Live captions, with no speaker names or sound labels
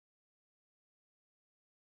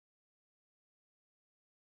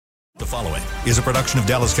The following is a production of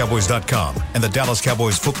DallasCowboys.com and the Dallas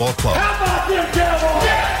Cowboys Football Club. How about them Cowboys?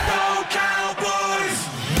 Go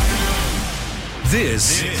Cowboys!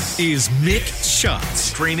 This is Mick Shots,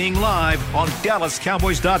 streaming live on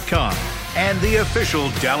DallasCowboys.com and the official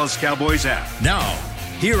Dallas Cowboys app. Now,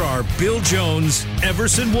 here are Bill Jones,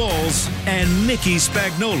 Everson Walls, and Mickey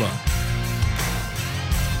Spagnola.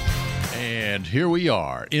 And here we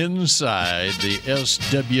are inside the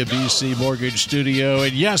SWBC Mortgage Studio.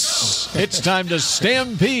 And yes, it's time to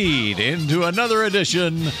stampede into another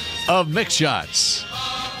edition of Mix Shots.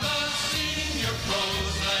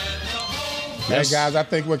 Hey guys, I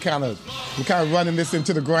think we're kind of running this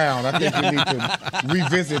into the ground. I think we need to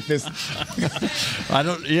revisit this.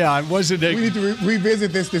 I wasn't. We need to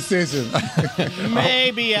revisit this decision.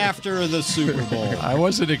 Maybe after the Super Bowl. I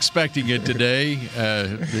wasn't expecting it today.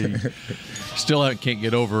 Still can't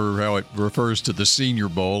get over how it refers to the Senior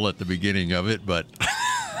Bowl at the beginning of it, but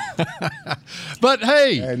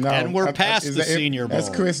hey, and we're past the Senior Bowl.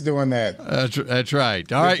 That's Chris doing that. That's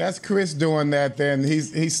right. All right, if that's Chris doing that, then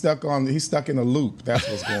he's stuck in a loop. That's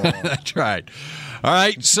what's going on. That's right. All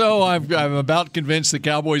right, so I'm about convinced the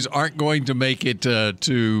Cowboys aren't going to make it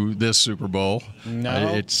to this Super Bowl. No,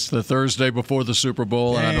 it's the Thursday before the Super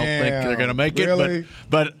Bowl, and I don't think they're going to make really? it.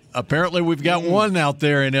 But apparently we've got one out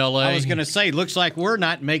there in L.A. I was going to say, looks like we're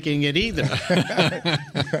not making it either.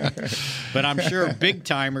 But I'm sure big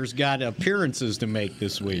timers got appearances to make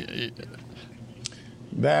this week.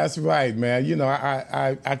 That's right, man. You know,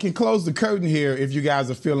 I can close the curtain here if you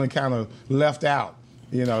guys are feeling kind of left out.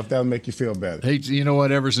 You know, if that'll make you feel better. Hey, you know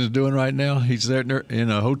what Everson's doing right now? He's there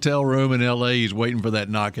in a hotel room in L.A. He's waiting for that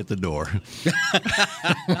knock at the door.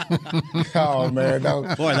 Oh, man.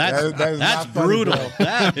 Boy, that's brutal.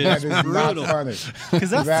 That is brutal. Not funny. Because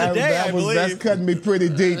that's today, I believe. That's cutting me pretty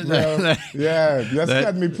deep, bro. Yeah, that's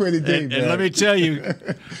cutting me pretty deep, and let me tell you,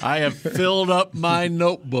 I have filled up my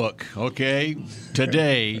notebook, okay,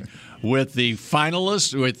 today with the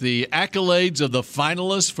finalists, with the accolades of the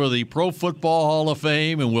finalists for the Pro Football Hall of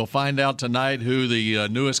Fame, and we'll find out tonight who the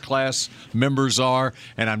newest class members are.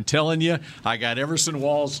 And I'm telling you, I got Everson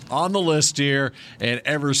Walls on the list here, and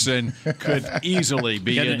Everson could easily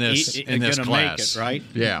be in this class. Make it, right?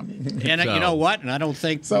 Yeah. And you know what? And I don't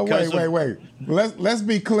think so. Wait. Let's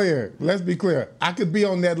be clear. I could be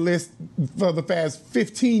on that list for the past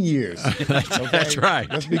 15 years. Okay? That's right.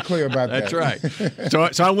 Let's be clear about that. That's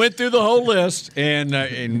right. So I went through the whole list,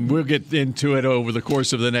 and we'll get into it over the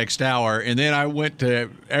course of the next hour. And then I went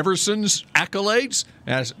to Everson's accolades.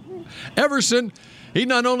 As Everson, he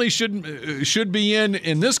not only should be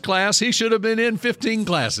in this class, he should have been in 15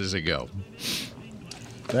 classes ago.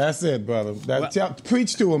 That's it, brother.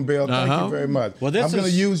 Preach to him, Bill. Thank you very much. Well, I'm going to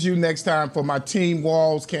use you next time for my Team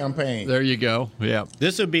Walls campaign. There you go. Yeah.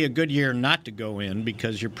 This would be a good year not to go in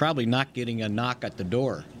because you're probably not getting a knock at the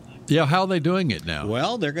door. Yeah, how are they doing it now?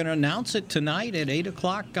 Well, they're going to announce it tonight at 8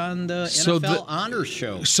 o'clock on the NFL Honors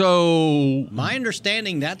Show. So my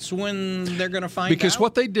understanding, that's when they're going to find out. Because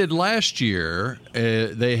what they did last year,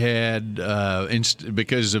 they had,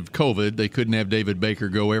 because of COVID, they couldn't have David Baker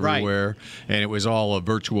go everywhere, and it was all a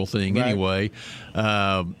virtual thing anyway.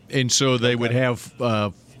 And so they would have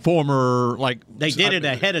former, They did it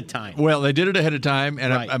ahead of time. Well, they did it ahead of time,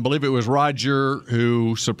 and Right. I believe it was Roger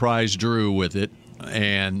who surprised Drew with it.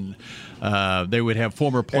 And they would have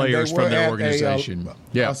former players from their organization.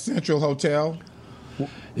 A Central Hotel.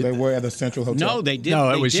 They were at a Central Hotel. No, they did.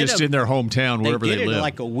 No, it was just in their hometown, wherever they lived. They did it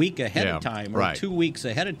like a week ahead of time, or 2 weeks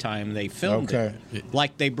ahead of time. They filmed it.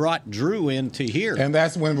 Like they brought Drew into here, and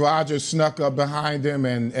that's when Roger snuck up behind him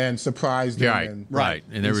and surprised him. Right.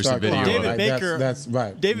 And there was a video. David Baker. That's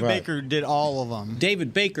right. David Baker did all of them.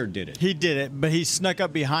 David Baker did it. He did it, but he snuck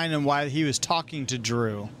up behind him while he was talking to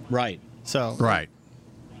Drew. Right. So right.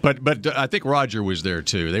 But I think Roger was there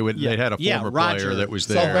too. They had a former player that was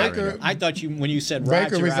there. So Baker, I thought when you said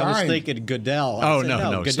Roger, resigned. I was thinking Goodell. No,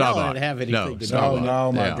 Goodell stop didn't have anything to do with it.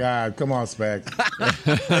 No, my God. Come on, Spag.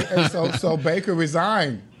 So Baker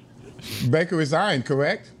resigned. Baker resigned,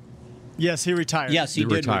 correct? Yes, he retired. Yes, he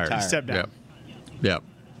did retire. He stepped down. Yep.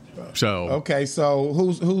 So okay, so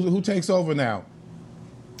who takes over now?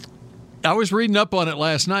 I was reading up on it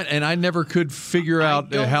last night, and I never could figure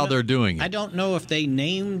out how they're doing it. I don't know if they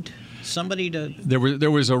named somebody to.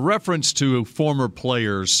 There was a reference to former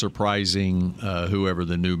players surprising whoever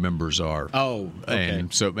the new members are. Oh, okay.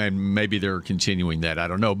 And maybe they're continuing that. I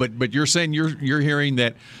don't know. But you're saying you're hearing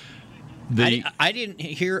that. I didn't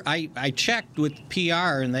hear. I checked with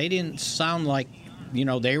PR, and they didn't sound like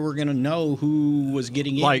they were going to know who was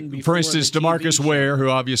getting in. Like, for instance, DeMarcus Ware, who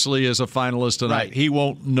obviously is a finalist tonight, right. He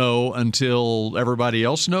won't know until everybody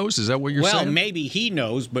else knows? Is that what you're saying? Well, maybe he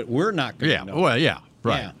knows, but we're not going to know. Well, yeah,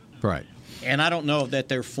 right, yeah. Right. And I don't know that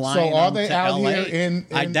they're flying. So are they out LA. here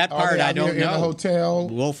in that part I don't know. In the hotel?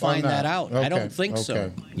 We'll find that out. Okay. I don't think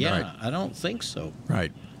so. Yeah, right. I don't think so.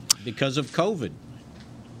 Right. Because of COVID.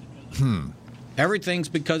 Everything's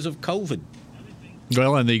because of COVID.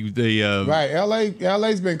 Well, and the right,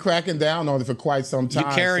 LA's been cracking down on it for quite some time.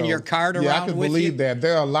 You carrying your card around with you? Yeah, I can believe that.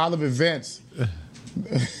 There are a lot of events.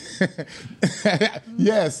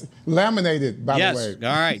 Yes, laminated, by the way. Yes, all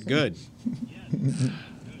right, good.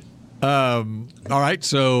 All right,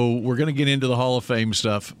 so we're going to get into the Hall of Fame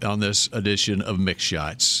stuff on this edition of Mixed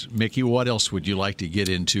Shots. Mickey, what else would you like to get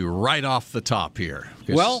into right off the top here?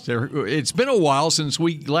 Well, it's been a while since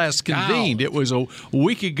we last convened. It was a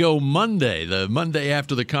week ago Monday. The Monday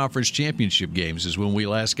after the conference championship games is when we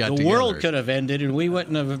last got together. The world could have ended, and we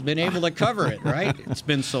wouldn't have been able to cover it, right? It's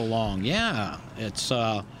been so long. Yeah, it's...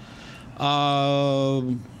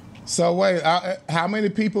 So wait, how many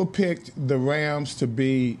people picked the Rams to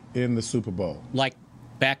be in the Super Bowl? Like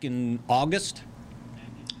back in August?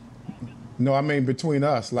 No, I mean between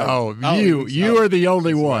us. Like, you are the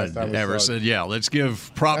only one, Everson. Yeah, let's give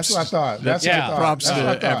props. That's what I thought. That's props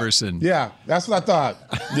to Everson. Yeah, that's what I thought.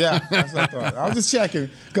 Yeah, that's what I thought. I was just checking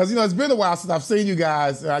because it's been a while since I've seen you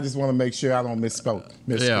guys. And I just want to make sure I don't misspeak.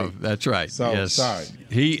 Yeah, that's right. So yes. sorry.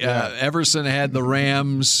 Everson had the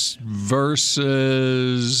Rams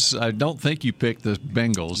versus. I don't think you picked the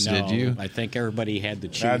Bengals, did you? I think everybody had the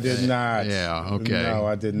Chiefs. I did not. Yeah. Okay. No,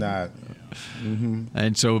 I did not. Mm-hmm.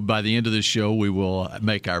 And so by the end of the show, we will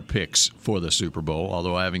make our picks for the Super Bowl,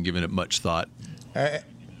 although I haven't given it much thought.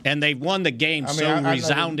 And they've won the game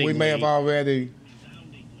resoundingly. We may have already,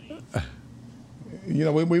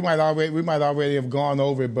 we might already have gone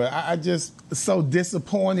over it, but I just so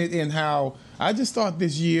disappointed in how I just thought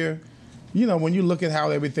this year, when you look at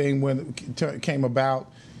how everything came about,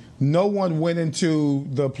 no one went into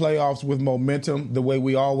the playoffs with momentum the way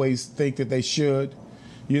we always think that they should.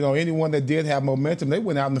 Anyone that did have momentum, they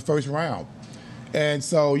went out in the first round. And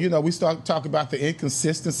so, we start talking about the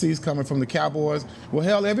inconsistencies coming from the Cowboys. Well,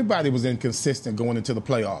 hell, everybody was inconsistent going into the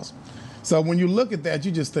playoffs. So when you look at that,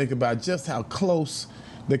 you just think about just how close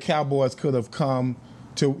the Cowboys could have come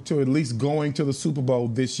to at least going to the Super Bowl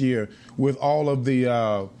this year with all of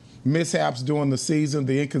the mishaps during the season,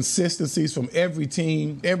 the inconsistencies from every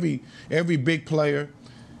team, every big player.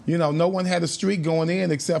 No one had a streak going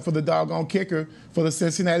in except for the doggone kicker for the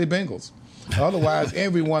Cincinnati Bengals. Otherwise,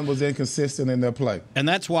 everyone was inconsistent in their play. And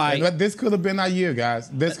that's why... this could have been our year, guys.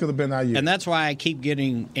 This could have been our year. And that's why I keep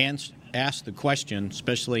getting asked the question,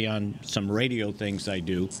 especially on some radio things I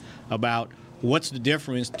do, about what's the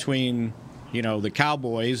difference between, the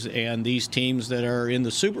Cowboys and these teams that are in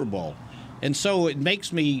the Super Bowl. And so it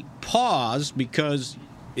makes me pause because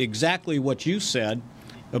exactly what you said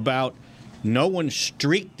about no one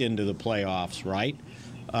streaked into the playoffs, right?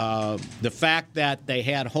 The fact that they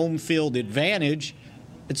had home field advantage,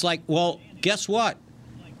 it's like, well, guess what?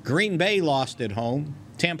 Green Bay lost at home.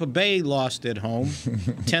 Tampa Bay lost at home.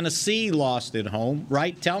 Tennessee lost at home,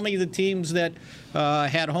 right? Tell me the teams that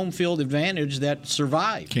had home field advantage that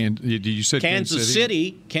survived. Did you say Kansas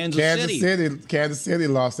City? Kansas City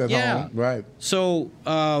lost at home, right? So,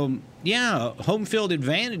 home field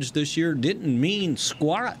advantage this year didn't mean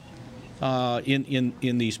squat in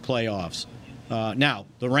these playoffs. Now,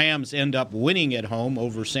 the Rams end up winning at home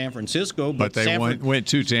over San Francisco. But they went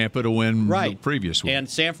to Tampa to win the previous one. And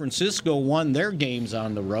San Francisco won their games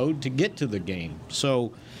on the road to get to the game.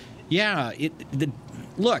 So,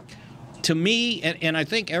 look, to me, and I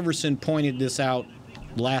think Everson pointed this out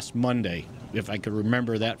last Monday, if I could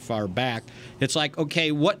remember that far back, it's like,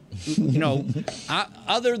 okay, what,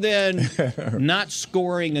 other than not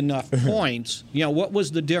scoring enough points, what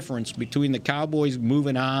was the difference between the Cowboys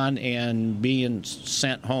moving on and being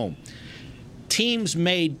sent home? Teams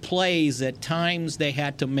made plays at times they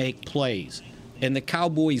had to make plays, and the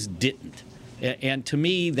Cowboys didn't. And to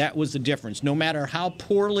me, that was the difference. No matter how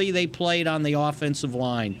poorly they played on the offensive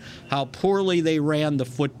line, how poorly they ran the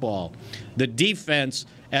football, the defense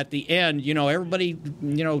at the end, everybody,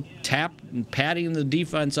 tapped and patting the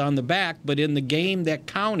defense on the back. But in the game that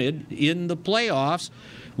counted in the playoffs,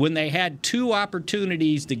 when they had two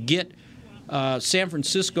opportunities to get San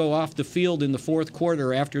Francisco off the field in the fourth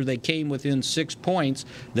quarter after they came within 6 points,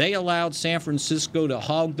 they allowed San Francisco to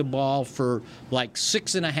hog the ball for like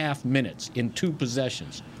 6.5 minutes in 2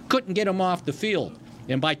 possessions. Couldn't get them off the field.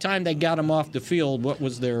 And by the time they got them off the field, what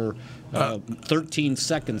was their 13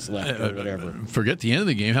 seconds left or whatever. Forget the end of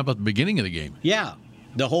the game. How about the beginning of the game? Yeah.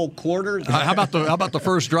 The whole quarter. How about the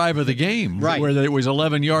first drive of the game, right, where it was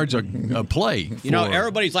 11 yards a play?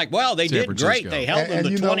 Everybody's like, "Well, they did great. They held them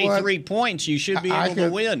to 23 points. You should be able to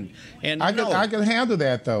win." And I could handle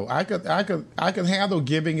that though. I could handle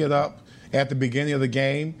giving it up at the beginning of the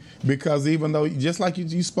game, because even though, just like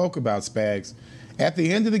you spoke about, Spags, at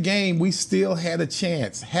the end of the game we still had a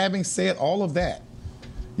chance. Having said all of that,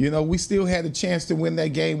 we still had a chance to win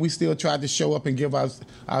that game. We still tried to show up and give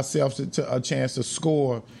ourselves a chance to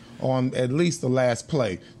score on at least the last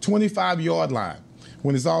play. 25-yard line.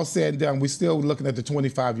 When it's all said and done, we're still looking at the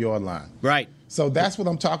 25-yard line. Right. So that's what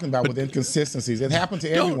I'm talking about with inconsistencies. It happened to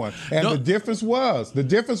everyone. And the difference was the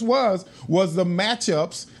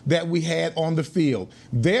matchups that we had on the field.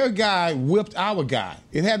 Their guy whipped our guy.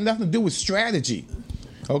 It had nothing to do with strategy.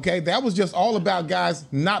 Okay, that was just all about guys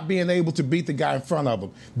not being able to beat the guy in front of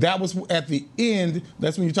them. That was at the end.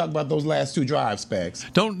 That's when you talk about those last two drives, Spags.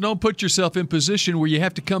 Don't put yourself in position where you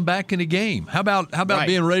have to come back in a game. How about right,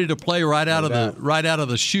 being ready to play right out of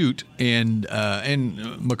the chute? And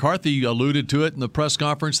McCarthy alluded to it in the press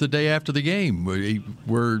conference the day after the game,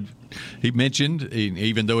 where he mentioned,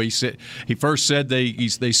 even though he first said they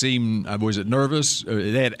seemed, was it nervous?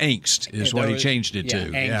 They had angst is what he changed it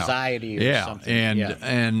to. Anxiety or something.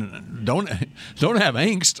 And don't have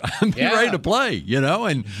angst. Be ready to play,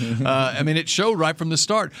 And I mean, it showed right from the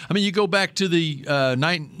start. I mean, you go back to the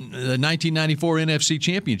 1994 NFC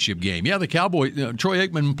Championship game. Yeah, the Cowboys, Troy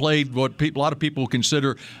Aikman played what a lot of people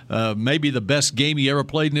consider maybe the best game he ever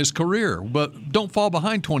played in his career. But don't fall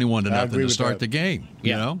behind 21-0 to start the game.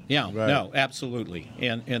 Yeah. Right. No, absolutely,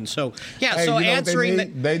 and so so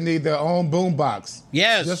answering they need their own boombox.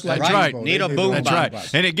 Yes, just like that's right. Need a boombox. That's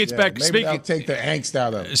right, and it gets back. Maybe that'll take the angst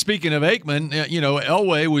out of it. Speaking of Aikman,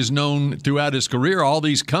 Elway was known throughout his career all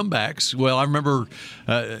these comebacks. Well, I remember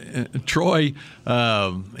Troy.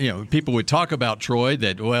 People would talk about Troy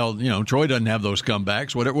that Troy doesn't have those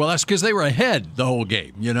comebacks. Whatever. Well, that's because they were ahead the whole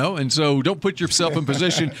game. And so don't put yourself in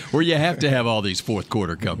position where you have to have all these fourth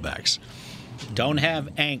quarter comebacks. Don't have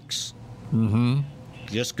angst. Mm-hmm.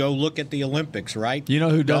 Just go look at the Olympics, right? You know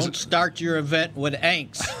who doesn't? Don't start your event with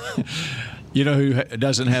angst. You know who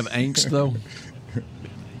doesn't have angst, though?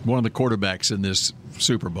 One of the quarterbacks in this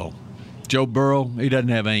Super Bowl. Joe Burrow, he doesn't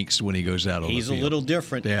have angst when he goes out on the field. He's a little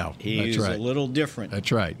different. Yeah, He's that's right. a little different.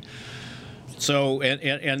 That's right. So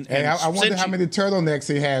and I wonder how many turtlenecks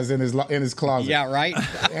he has in his closet. Yeah, right.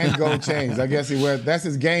 And gold chains. I guess he wears. That's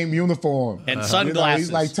his game uniform. And sunglasses.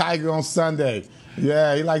 He's like Tiger on Sunday.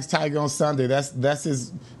 Yeah, he likes Tiger on Sunday. That's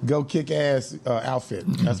his go kick ass outfit.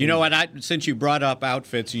 Since you brought up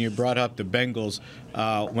outfits and you brought up the Bengals,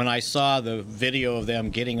 when I saw the video of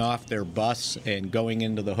them getting off their bus and going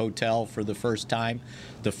into the hotel for the first time,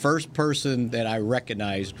 the first person that I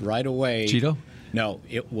recognized right away. Cheeto? No,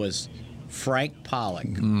 it was Frank Pollock,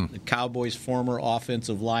 the Cowboys' former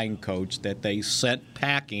offensive line coach that they sent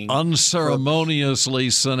packing. Unceremoniously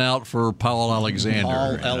sent out for Paul Alexander.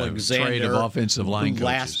 Paul Alexander, trade of offensive line coaches.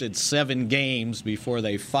 Lasted 7 games before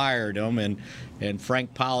they fired him, and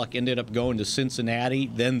Frank Pollock ended up going to Cincinnati,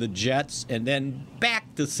 then the Jets, and then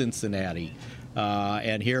back to Cincinnati.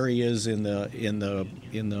 And here he is in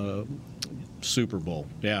the Super Bowl.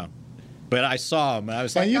 Yeah. But I saw him, and I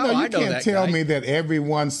was like, you can't tell guy. me that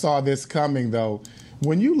everyone saw this coming, though.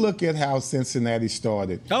 When you look at how Cincinnati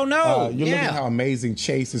started, look at how amazing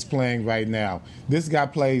Chase is playing right now. This guy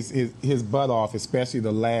plays his butt off, especially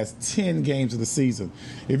the last 10 games of the season.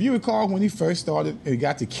 If you recall when he first started and he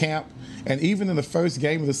got to camp, and even in the first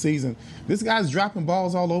game of the season, this guy's dropping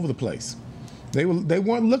balls all over the place. They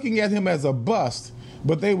weren't looking at him as a bust,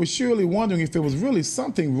 but they were surely wondering if there was really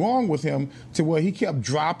something wrong with him to where he kept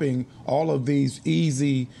dropping all of these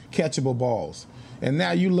easy, catchable balls. And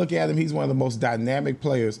now you look at him, he's one of the most dynamic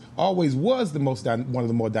players, always was one of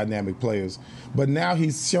the more dynamic players. But now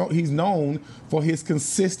he's known for his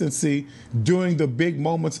consistency during the big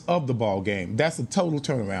moments of the ball game. That's a total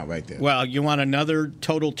turnaround right there. Well, you want another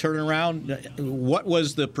total turnaround? What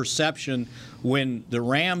was the perception when the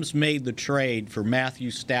Rams made the trade for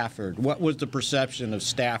Matthew Stafford? What was the perception of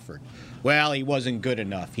Stafford? Well, he wasn't good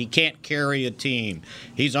enough. He can't carry a team.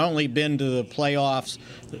 He's only been to the playoffs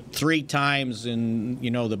 3 times, and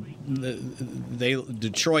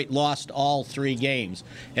Detroit lost all 3 games.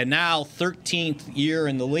 And now, 13th year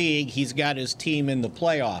in the league, he's got his team in the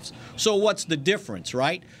playoffs. So what's the difference,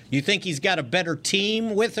 right? You think he's got a better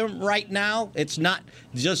team with him right now? It's not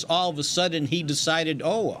just all of a sudden he decided,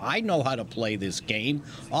 I know how to play play this game.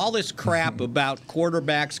 All this crap about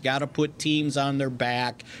quarterbacks got to put teams on their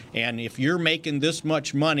back, and if you're making this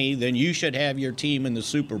much money, then you should have your team in the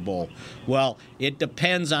Super Bowl. Well, it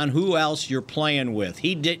depends on who else you're playing with.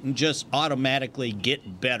 He didn't just automatically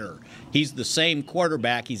get better. He's the same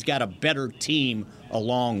quarterback. He's got a better team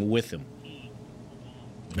along with him.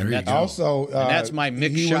 There you go. Also, And that's my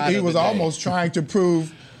mixed shot He of was the day. almost trying to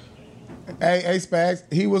prove. Hey, Spags,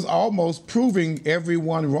 he was almost proving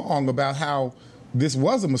everyone wrong about how this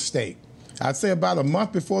was a mistake. I'd say about a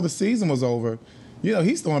month before the season was over,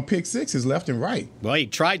 he's throwing pick sixes left and right. Well, he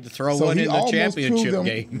tried to throw So one he in the almost championship proved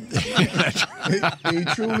game. He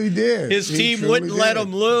truly did. His He team truly wouldn't let did.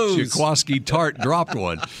 him lose. Jaquaski Tart dropped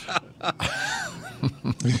one.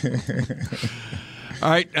 All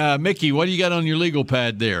right, Mickey, what do you got on your legal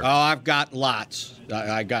pad there? Oh, I've got lots.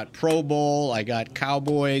 I got Pro Bowl. I got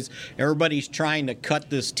Cowboys. Everybody's trying to cut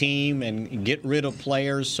this team and get rid of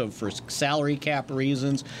players so for salary cap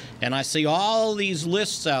reasons. And I see all these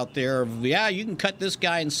lists out there of, you can cut this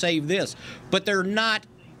guy and save this. But they're not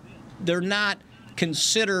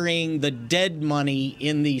considering the dead money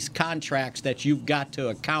in these contracts that you've got to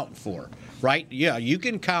account for, right? Yeah, you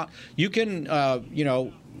can count. You can,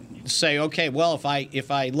 say, okay, well, if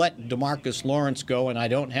I let DeMarcus Lawrence go and I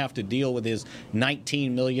don't have to deal with his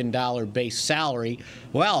 $19 million base salary,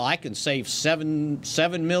 well, I can save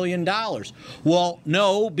 $7 million. Well,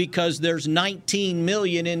 no, because there's $19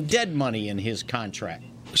 million in dead money in his contract.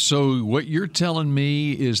 So what you're telling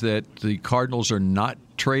me is that the Cardinals are not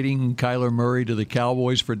trading Kyler Murray to the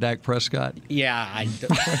Cowboys for Dak Prescott? Yeah,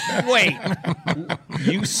 wait,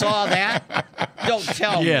 you saw that? Don't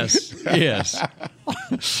tell me. Yes.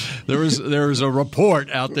 There was a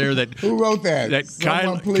report out there that Who wrote that? that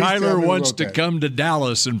Someone please tell me Kyler who wants wrote to that. come to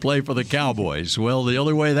Dallas and play for the Cowboys. Well, the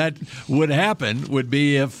only way that would happen would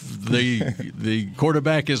be if the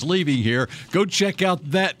quarterback is leaving here. Go check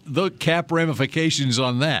out the cap ramifications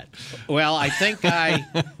on that. Well, I think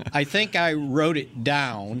I wrote it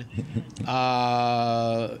down.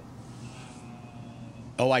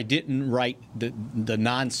 I didn't write the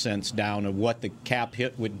nonsense down of what the cap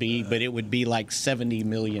hit would be, but it would be like $70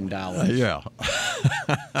 million. Yeah.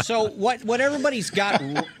 So what everybody's got,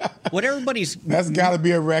 That's got to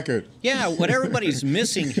be a record. yeah, what everybody's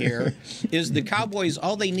missing here is the Cowboys.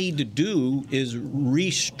 All they need to do is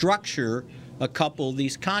restructure a couple of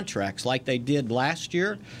these contracts like they did last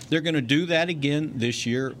year. They're going to do that again this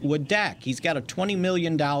year with Dak. He's got a $20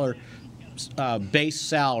 million base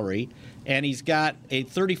salary, and he's got a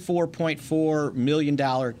 $34.4 million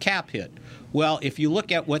cap hit. Well, if you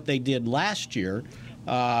look at what they did last year,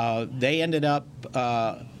 they ended up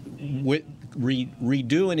with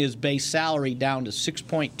redoing his base salary down to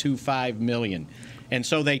 $6.25 million. And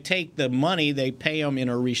so they take the money, they pay him in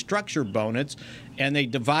a restructure bonus, and they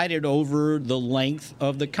divide it over the length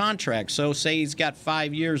of the contract. So say he's got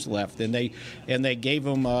 5 years left, and they gave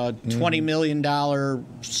him a $20 million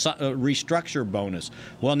restructure bonus.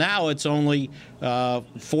 Well, now it's only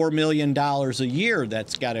 $4 million a year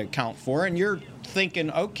that's got to account for, and you're thinking,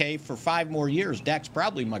 okay, for 5 more years, Dak's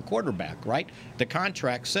probably my quarterback, right? The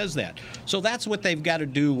contract says that. So that's what they've got to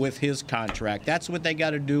do with his contract. That's what they got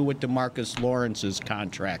to do with DeMarcus Lawrence's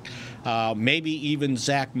contract. Maybe even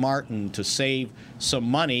Zach Martin to save some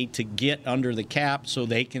money to get under the cap so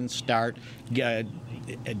they can start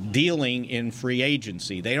dealing in free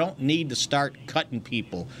agency. They don't need to start cutting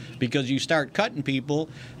people, because you start cutting people,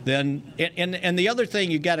 then and the other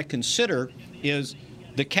thing you got to consider is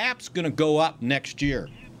the cap's going to go up next year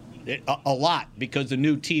a lot, because the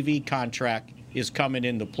new TV contract is coming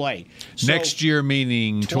into play. So Next year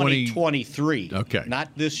meaning 2023. Okay. Not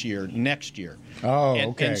this year, next year. Oh,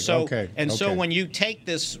 And okay. so, okay. so okay. when you take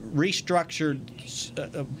this restructured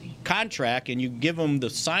contract and you give them the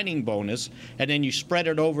signing bonus, and then you spread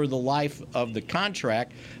it over the life of the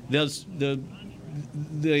contract, the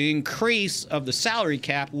increase of the salary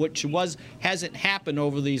cap, which hasn't happened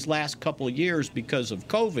over these last couple of years because of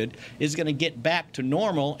COVID, is going to get back to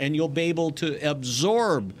normal, and you'll be able to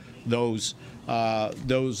absorb that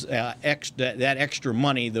extra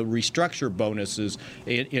money, the restructure bonuses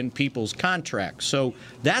in people's contracts. So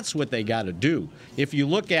that's what they got to do. If you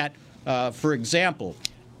look at, for example,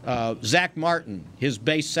 Zach Martin, his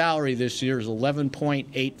base salary this year is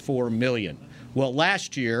 $11.84 million. Well,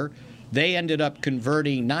 last year they ended up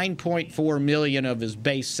converting $9.4 million of his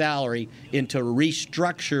base salary into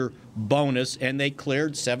restructure bonus, and they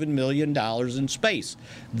cleared $7 million in space.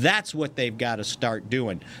 That's what they've got to start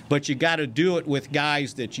doing. But you got to do it with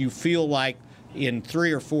guys that you feel like in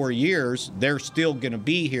 3 or 4 years they're still going to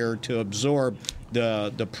be here to absorb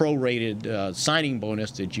the prorated signing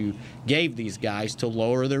bonus that you gave these guys to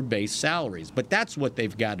lower their base salaries. But that's what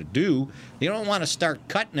they've got to do. They don't want to start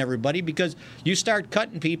cutting everybody, because you start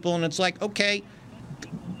cutting people and it's like, okay,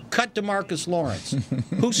 cut DeMarcus Lawrence.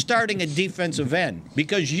 Who's starting a defensive end?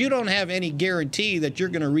 Because you don't have any guarantee that you're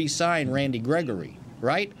going to re-sign Randy Gregory,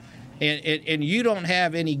 right? And you don't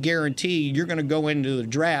have any guarantee you're going to go into the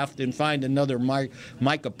draft and find another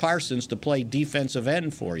Micah Parsons to play defensive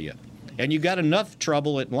end for you. And you got enough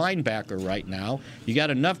trouble at linebacker right now. You got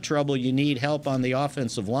enough trouble. You need help on the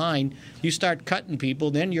offensive line. You start cutting people,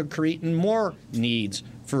 then you're creating more needs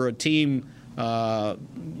for a team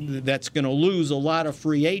that's going to lose a lot of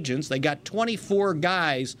free agents. They got 24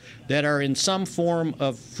 guys that are in some form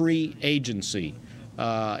of free agency.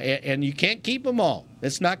 And you can't keep them all.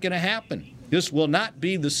 It's not going to happen. This will not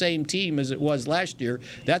be the same team as it was last year.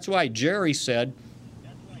 That's why Jerry said,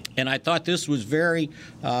 and I thought this was very,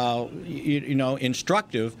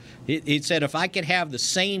 instructive. He said, if I could have the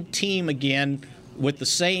same team again with the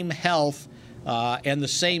same health and the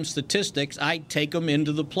same statistics, I'd take them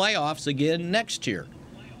into the playoffs again next year.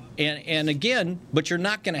 And again, but you're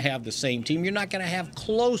not going to have the same team. You're not going to have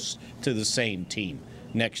close to the same team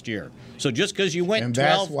next year. So just because you went 12, and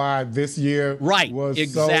that's why this year was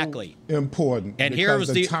exactly so important. And because here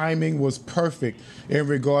was the timing was perfect in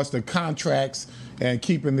regards to contracts and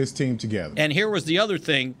keeping this team together. And here was the other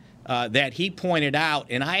thing that he pointed out,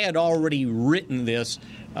 and I had already written this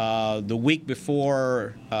the week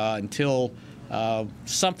before until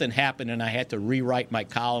something happened and I had to rewrite my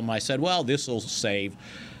column. I said, well, this will save.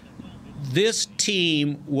 This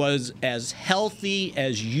team was as healthy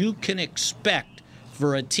as you can expect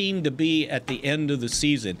for a team to be at the end of the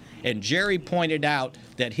season. And Jerry pointed out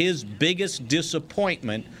that his biggest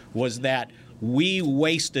disappointment was that we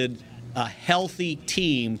wasted a healthy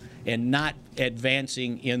team and not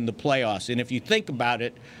advancing in the playoffs. And if you think about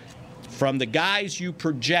it, from the guys you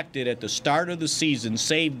projected at the start of the season,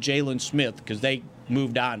 save Jalen Smith because they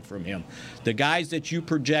moved on from him, the guys that you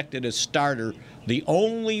projected as starter, the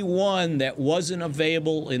only one that wasn't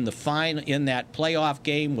available in that playoff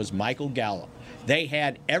game was Michael Gallup. They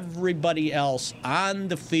had everybody else on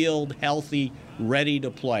the field healthy, ready to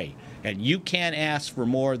play. And you can't ask for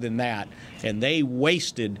more than that. And they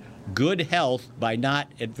wasted good health by not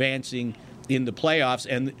advancing in the playoffs.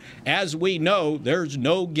 And as we know, there's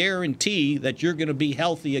no guarantee that you're going to be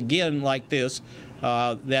healthy again like this,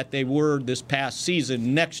 that they were this past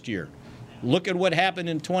season next year. Look at what happened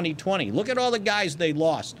in 2020. Look at all the guys they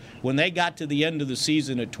lost when they got to the end of the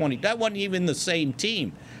season at 20. That wasn't even the same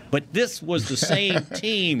team. But this was the same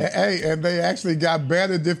team. Hey, and they actually got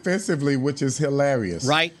better defensively, which is hilarious.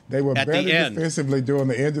 Right. They were better defensively during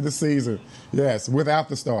the end of the season. Yes, without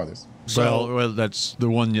the starters. Well, that's the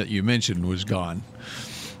one that you mentioned was gone.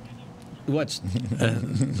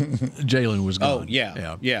 Jalen was gone. Oh,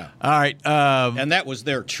 yeah. All right. And that was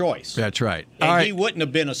their choice. That's right. And he wouldn't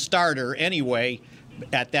have been a starter anyway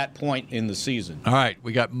at that point in the season. All right.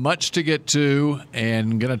 We got much to get to,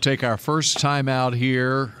 and going to take our first time out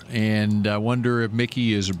here, and I wonder if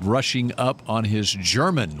Mickey is brushing up on his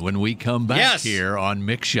German when we come back here on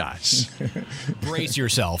Mick Shots. Brace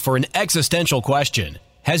yourself for an existential question.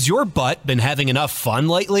 Has your butt been having enough fun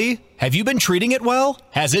lately? Have you been treating it well?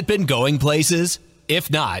 Has it been going places?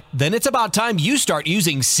 If not, then it's about time you start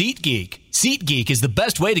using SeatGeek. SeatGeek is the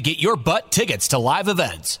best way to get your butt tickets to live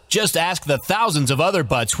events. Just ask the thousands of other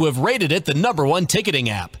butts who have rated it the #1 ticketing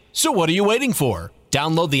app. So what are you waiting for?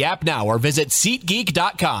 Download the app now or visit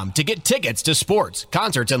SeatGeek.com to get tickets to sports,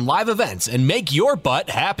 concerts, and live events and make your butt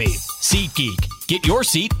happy. SeatGeek. Get your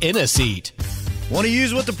seat in a seat. Want to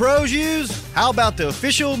use what the pros use? How about the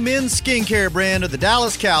official men's skincare brand of the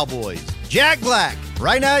Dallas Cowboys, Jack Black?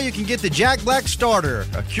 Right now you can get the Jack Black Starter,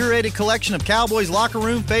 a curated collection of Cowboys locker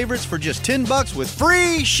room favorites for just $10 with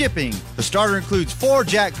free shipping. The starter includes 4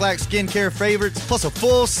 Jack Black skincare favorites plus a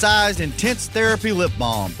full-sized intense therapy lip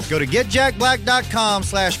balm. Go to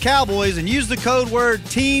getjackblack.com/Cowboys and use the code word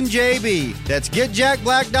TEAMJB. That's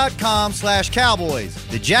getjackblack.com/Cowboys.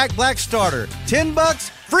 The Jack Black Starter,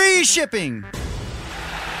 $10, free shipping.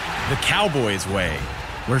 The Cowboys way,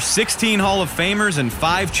 where 16 Hall of Famers and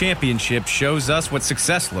 5 championships shows us what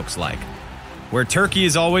success looks like. Where turkey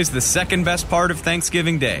is always the second best part of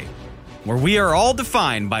Thanksgiving Day. Where we are all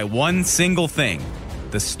defined by one single thing,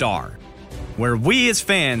 the star. Where we as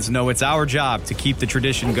fans know it's our job to keep the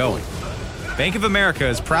tradition going. Bank of America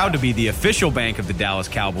is proud to be the official bank of the Dallas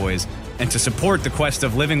Cowboys and to support the quest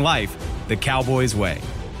of living life the Cowboys way.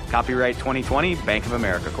 Copyright 2020, Bank of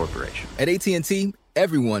America Corporation. At AT&T,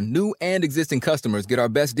 everyone, new and existing customers, get our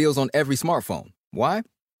best deals on every smartphone. Why?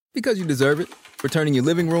 Because you deserve it. We're turning your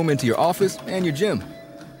living room into your office and your gym.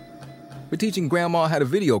 We're teaching Grandma how to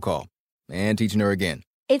video call and teaching her again.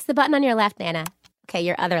 It's the button on your left, Nana. Okay,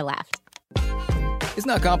 your other left. It's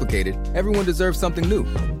not complicated. Everyone deserves something new.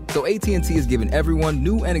 So AT&T is giving everyone,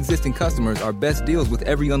 new and existing customers, our best deals with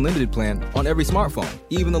every unlimited plan on every smartphone,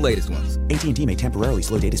 even the latest ones. AT&T may temporarily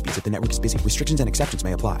slow data speeds if the network is busy. Restrictions and exceptions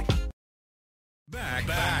may apply.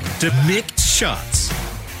 Back to Mixed Shots.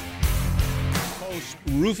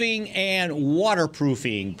 Roofing and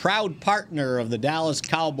waterproofing, proud partner of the Dallas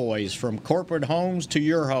Cowboys. From corporate homes to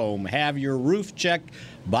your home, have your roof checked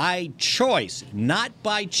by choice, not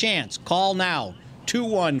by chance. Call now,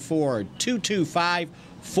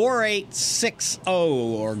 214-225-4860,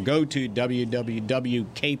 or go to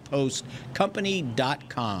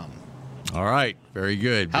www.kpostcompany.com. All right, very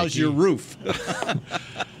good. How's Mickey. your roof?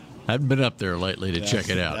 I haven't been up there lately to check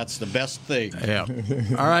it out. That's the best thing. Yeah.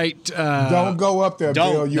 All right. Don't go up there,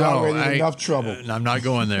 Bill. You're already in enough trouble. I'm not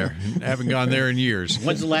going there. I haven't gone there in years.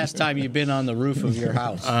 When's the last time you've been on the roof of your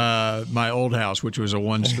house? My old house, which was a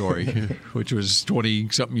one-story, which was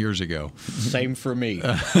 20-something years ago. Same for me.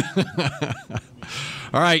 All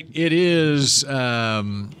right. It is...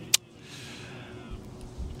 all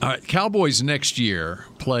right, Cowboys next year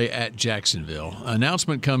play at Jacksonville.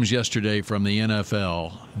 Announcement comes yesterday from the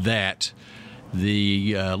NFL that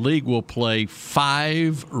the league will play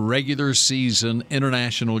 5 regular season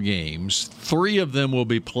international games. 3 of them will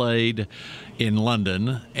be played in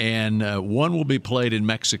London, and 1 will be played in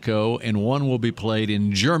Mexico, and 1 will be played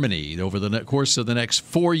in Germany. Over the course of the next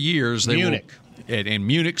 4 years, they Munich. And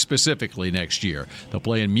Munich specifically next year. They'll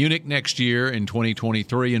play in Munich next year, in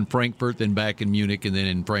 2023 in Frankfurt, then back in Munich, and then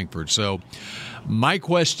in Frankfurt. So my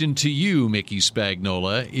question to you, Mickey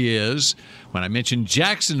Spagnola, is when I mentioned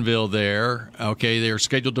Jacksonville there, okay, they're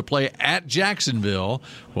scheduled to play at Jacksonville.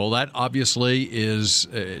 Well, that obviously is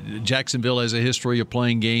Jacksonville has a history of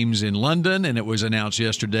playing games in London, and it was announced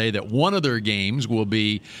yesterday that one of their games will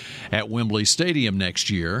be at Wembley Stadium next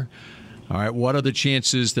year. All right, what are the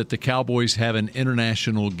chances that the Cowboys have an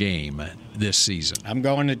international game this season? I'm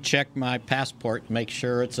going to check my passport, make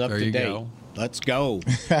sure it's up to date. Go. Let's go.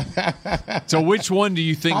 So which one do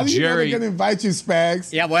you think How do you Jerry... going to invite you,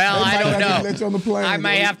 Spags? Yeah, well, I don't know. Let you on the plane. I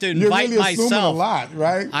may have to invite You're really assuming myself. a lot,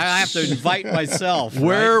 right? I have to invite myself.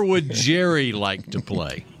 Where right? would Jerry like to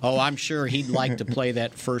play? Oh, I'm sure he'd like to play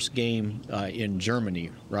that first game in Germany,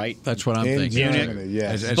 right? That's what I'm In thinking. Germany,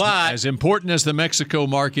 yes. As important as the Mexico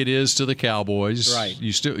market is to the Cowboys, Right.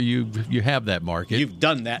 you have that market. You've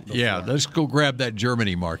done that before. Yeah, let's go grab that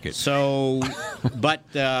Germany market. So, but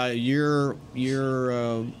you're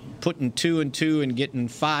putting 2 and 2 and getting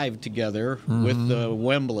 5 together with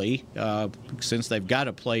Wembley, since they've got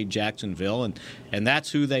to play Jacksonville, and that's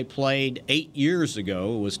who they played 8 years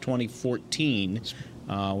ago. It was 2014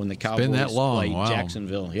 when the Cowboys been that long. played Wow.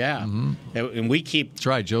 Jacksonville. Yeah, and we keep. That's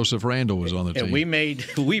right. Joseph Randall was on the team. And we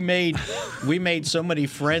made so many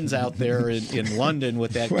friends out there in London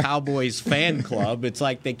with that Cowboys fan club. It's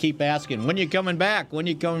like they keep asking, "When you coming back? When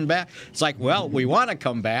you coming back?" It's like, well, we want to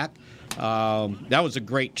come back. That was a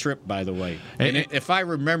great trip, by the way. And if I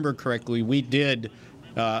remember correctly, we did,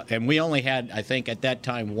 and we only had, I think, at that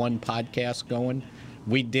time, 1 podcast going.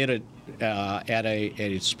 We did it at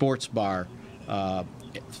a sports bar,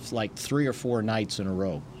 like 3 or 4 nights in a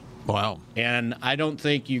row. Wow. And I don't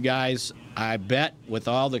think you guys, I bet with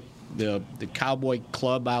all the Cowboy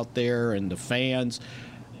Club out there and the fans,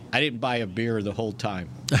 I didn't buy a beer the whole time.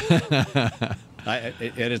 And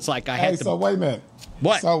it's like I had to. So wait a minute.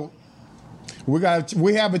 What? So we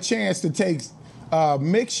have a chance to take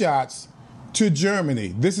mix shots to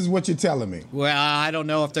Germany. This is what you're telling me. Well, I don't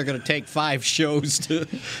know if they're going to take 5 shows to.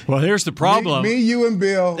 Well, here's the problem. Me, you, and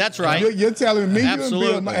Bill. That's right. You're telling me, Absolutely.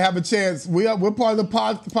 you and Bill might have a chance. We're part of the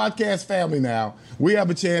podcast family now. We have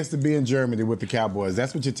a chance to be in Germany with the Cowboys.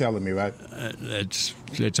 That's what you're telling me, right? It's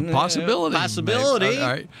a possibility. Possibility. All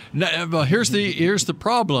right. Now, well, here's the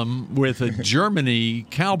problem with a Germany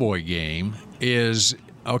Cowboy game is,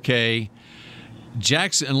 okay,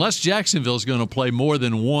 unless Jacksonville's going to play more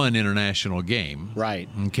than 1 international game. Right.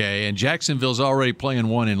 Okay, and Jacksonville's already playing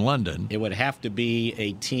 1 in London. It would have to be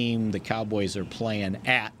a team the Cowboys are playing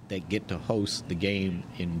at that get to host the game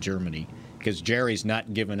in Germany, because Jerry's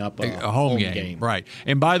not giving up a home game. Right.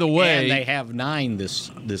 And by the way, and they have 9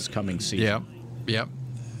 this coming season. Yep.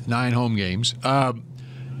 9 home games.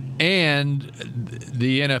 And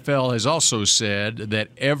the NFL has also said that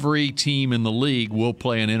every team in the league will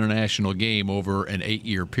play an international game over an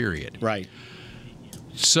 8-year period. Right.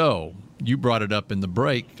 So you brought it up in the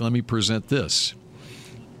break. Let me present this.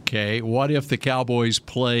 Okay, what if the Cowboys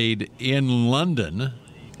played in London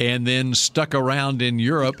and then stuck around in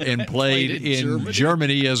Europe and played in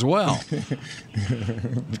Germany as well.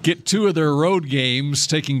 Get 2 of their road games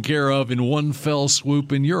taken care of in one fell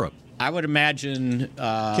swoop in Europe. I would imagine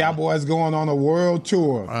Cowboys going on a world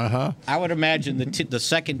tour. I would imagine the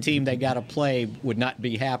second team they got to play would not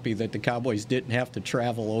be happy that the Cowboys didn't have to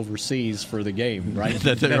travel overseas for the game, right?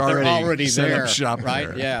 that they're already set there, up shop right?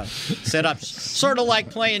 there. Yeah, set up, sort of like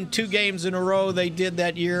playing 2 games in a row they did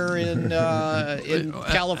that year in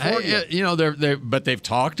California. But they've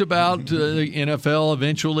talked about the NFL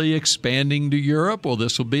eventually expanding to Europe. Well,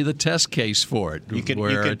 this will be the test case for it,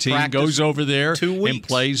 where a team goes over there and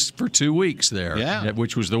plays for 2 weeks there,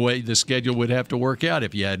 which was the way the schedule would have to work out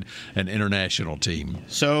if you had an international team.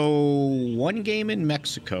 So 1 game in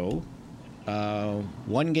Mexico,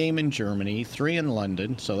 1 game in Germany, 3 in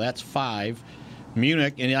London, so that's 5.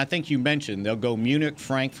 Munich, and I think you mentioned they'll go Munich,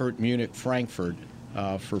 Frankfurt,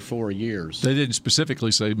 for 4 years. They didn't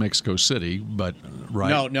specifically say Mexico City, but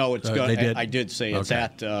right? No, it's good. They did? I did say it's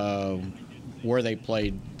at where they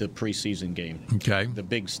played the preseason game. Okay. The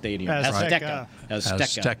big stadium.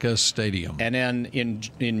 Azteca Stadium. And then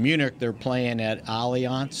in Munich, they're playing at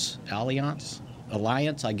Allianz,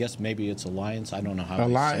 I guess maybe it's Alliance. I don't know how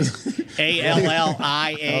Alliance. to say it.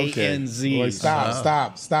 Allianz. Okay. Wait,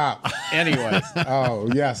 stop. Anyway.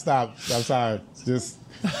 Oh, yeah, stop. I'm sorry. Just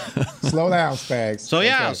slow down, Spags. So,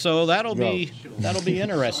 so that'll be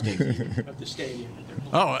interesting.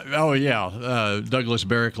 Oh yeah. Douglas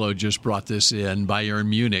Barraclough just brought this in. Bayern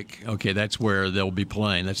Munich. Okay, that's where they'll be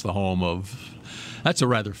playing. That's the home of. That's a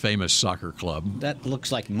rather famous soccer club. That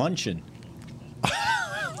looks like Munchen.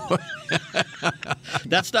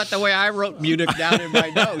 That's not the way I wrote Munich down in my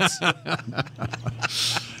notes.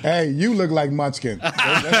 Hey, you look like Munchkin.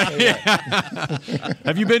 Have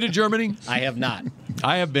you been to Germany? I have not.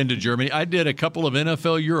 I have been to Germany. I did a couple of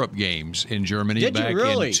NFL Europe games in Germany back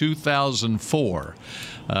in 2004.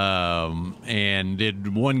 And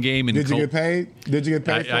did 1 game in. Did you get paid?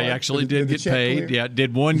 I actually did get paid. Clear? Yeah,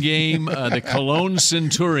 did 1 game. The Cologne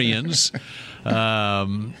Centurions.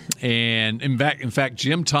 And in fact,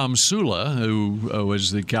 Jim Tomsula, who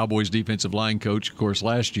was the Cowboys defensive line coach, of course,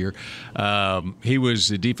 last year, he was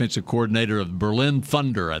the defensive coordinator of Berlin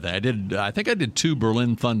Thunder. I think I did 2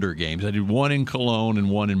 Berlin Thunder games. I did 1 in Cologne and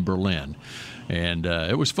 1 in Berlin, and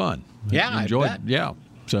it was fun. Yeah, I enjoyed I bet. it. Yeah.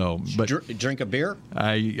 So, but drink a beer?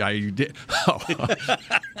 I did.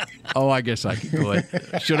 I guess I could go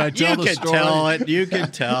ahead. Should I tell the story? You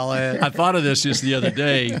can tell it. I thought of this just the other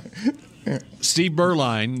day. Steve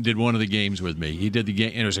Berline did one of the games with me. He did the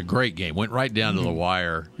game, and it was a great game. Went right down to the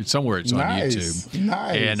wire. Somewhere it's on YouTube.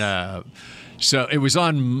 Nice. And so it was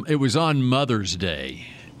on Mother's Day.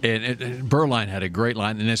 And Berline had a great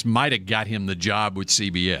line, and this might have got him the job with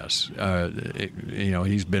CBS.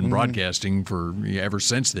 He's been broadcasting ever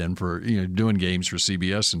since then for doing games for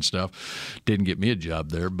CBS and stuff. Didn't get me a job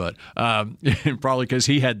there, but probably because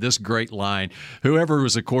he had this great line. Whoever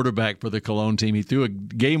was the quarterback for the Cologne team, he threw a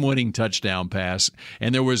game-winning touchdown pass,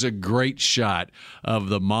 and there was a great shot of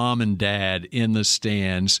the mom and dad in the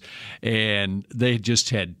stands, and they just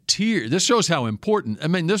had tears. This shows how important. I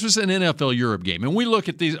mean, this was an NFL Europe game, and we look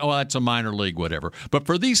at these. Oh, that's a minor league, whatever. But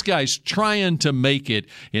for these guys trying to make it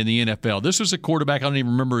in the NFL, this was a quarterback. I don't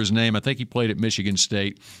even remember his name. I think he played at Michigan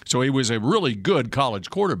State. So he was a really good college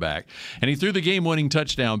quarterback. And he threw the game-winning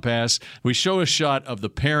touchdown pass. We show a shot of the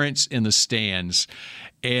parents in the stands,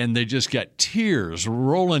 and they just got tears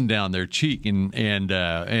rolling down their cheek. And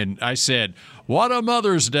I said, "What a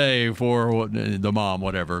Mother's Day for the mom,"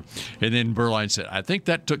 whatever. And then Berline said, "I think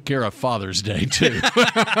that took care of Father's Day too."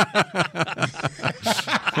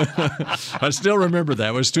 I still remember that.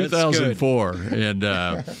 It was 2004, and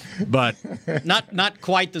but not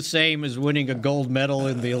quite the same as winning a gold medal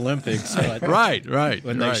in the Olympics. But right.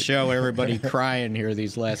 When they show everybody crying here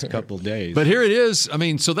these last couple of days. But here it is. I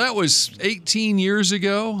mean, so that was 18 years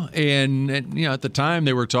ago, and at the time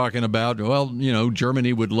they were talking about,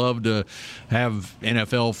 Germany would love to have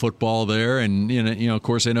NFL football there, and of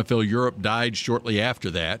course, NFL Europe died shortly after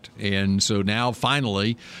that, and so now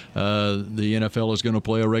finally, the NFL is going to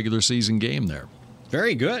play a regular season game there.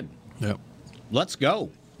 Very good. Yep. Let's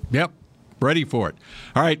go. Yep. Ready for it.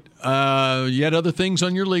 All right. Yet other things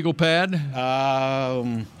on your legal pad?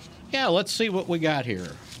 Yeah. Let's see what we got here.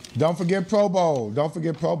 Don't forget Pro Bowl. Guys.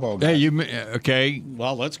 Hey, okay.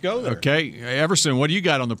 Well, let's go there. Okay, Everson, what do you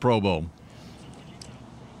got on the Pro Bowl?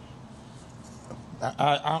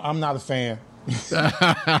 I'm not a fan.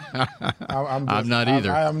 I'm not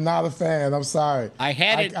either. I am not a fan. I'm sorry.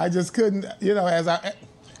 I just couldn't.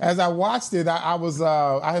 As I watched it,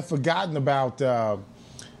 I had forgotten about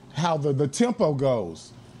how the tempo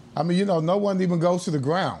goes. I mean, no one even goes to the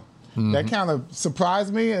ground. Mm-hmm. That kind of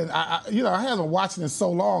surprised me, and I haven't watched it in so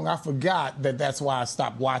long. I forgot that's why I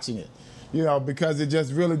stopped watching it. Because it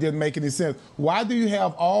just really didn't make any sense. Why do you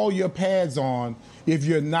have all your pads on if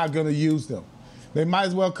you're not going to use them? They might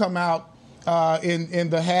as well come out in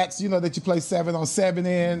the hats, that you play 7-on-7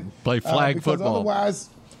 in. Play flag because football. Otherwise,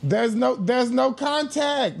 there's no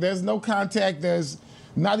contact. There's no contact. There's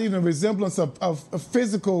not even a resemblance of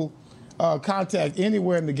physical contact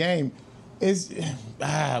anywhere in the game.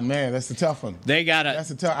 Man, that's a tough one. They got it. That's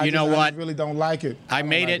a tough. I really don't like it. I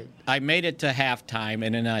made it to halftime,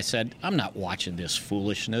 and then I said, I'm not watching this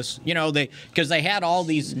foolishness. Because they had all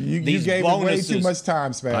these you these gave bonuses. It way too much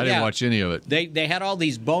time, Spaz. I didn't watch any of it. They had all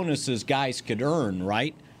these bonuses guys could earn,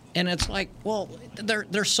 right? And it's like, well,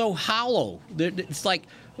 they're so hollow. It's like,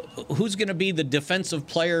 who's going to be the defensive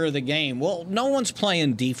player of the game? Well, no one's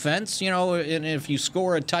playing defense, and if you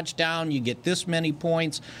score a touchdown, you get this many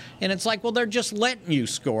points. And it's like, well, they're just letting you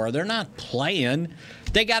score. They're not playing.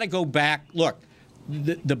 They got to go back. Look,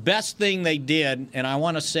 the best thing they did, and I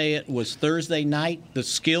want to say it was Thursday night, the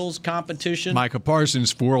skills competition. Micah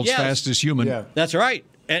Parsons, world's fastest human. Yeah. That's right.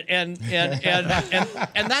 And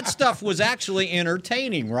that stuff was actually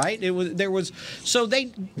entertaining, right? All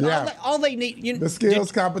they need. The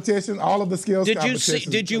skills competition, all of the skills.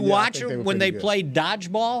 Did you watch it when they played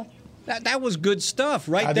dodgeball? That was good stuff,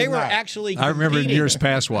 right? They were actually competing. I remember in years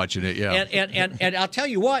past watching it. Yeah. And I'll tell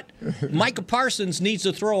you what, Micah Parsons needs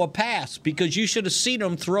to throw a pass because you should have seen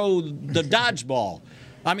him throw the dodgeball.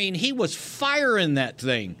 I mean, he was firing that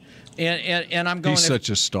thing. And I'm going. He's such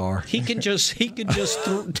a star. He can do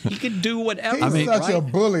whatever. He's such a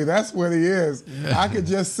bully. That's what he is. Yeah. I could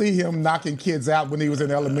just see him knocking kids out when he was in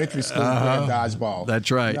elementary school playing dodgeball. That's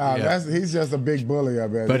right. He's just a big bully, I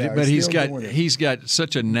bet. But he's got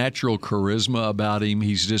such a natural charisma about him.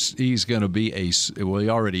 He's going to be he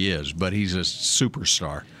already is, but he's a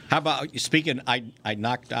superstar. How about speaking? I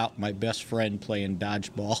knocked out my best friend playing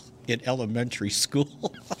dodgeball in elementary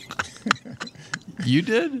school. You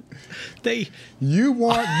did? You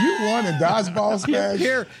won in dodgeball, Spaz?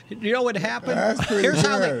 Here, you know what happened? That's pretty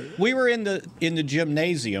good. We were in the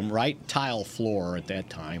gymnasium, right? Tile floor at that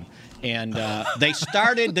time. And they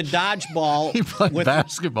started the dodgeball with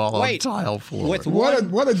basketball on tile floor.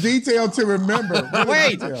 What a detail to remember.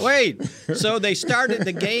 Wait. So they started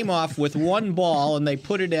the game off with one ball, and they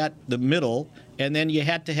put it at the middle, and then you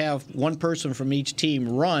had to have one person from each team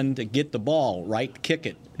run to get the ball, right? Kick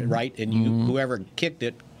it, right? And whoever kicked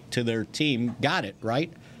it to their team got it,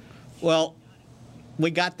 right? Well, we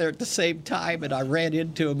got there at the same time, and I ran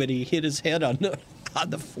into him, and he hit his head on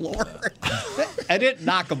the floor. I didn't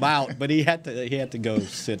knock him out, but he had to go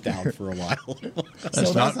sit down for a while.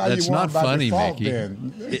 That's not funny, Mickey.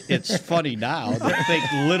 It's funny now. They think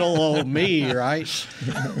little old me, right?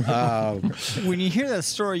 When you hear that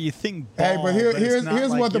story, you think ball, hey, but here's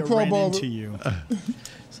like what the Pro Bowl into you.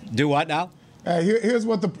 Do what now? Hey, here's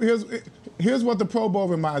what the Pro Bowl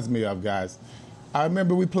reminds me of, guys. I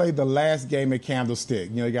remember we played the last game at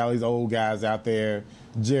Candlestick. You got all these old guys out there.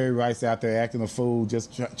 Jerry Rice out there acting a fool,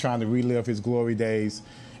 just trying to relive his glory days.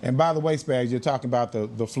 And by the way, Spags, you're talking about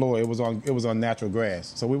the floor. It was on natural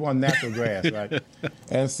grass, so we were on natural grass, right?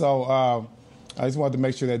 And so I just wanted to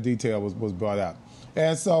make sure that detail was brought out.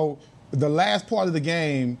 And so the last part of the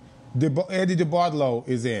game, Eddie DeBartolo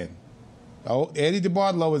is in. Eddie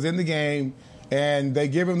DeBartolo is in the game, and they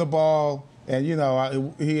give him the ball. And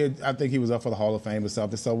I think he was up for the Hall of Fame or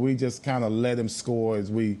something. So we just kind of let him score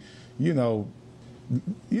as we,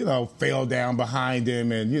 fell down behind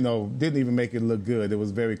him and, didn't even make it look good. It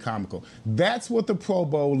was very comical. That's what the Pro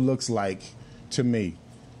Bowl looks like to me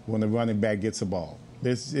when the running back gets the ball.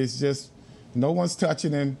 It's just no one's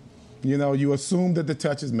touching him. You assume that the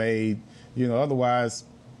touch is made. Otherwise,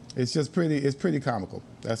 it's pretty comical.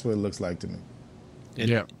 That's what it looks like to me.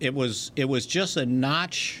 It was just a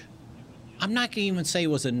notch. I'm not going to even say it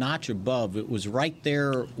was a notch above. It was right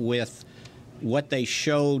there with what they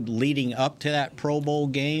showed leading up to that Pro Bowl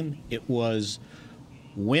game. It was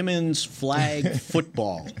women's flag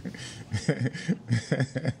football.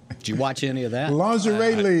 Did you watch any of that?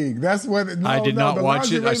 Lingerie League. That's what. I did not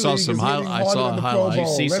watch it. I saw some highlights. I saw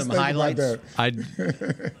highlights. See some highlights.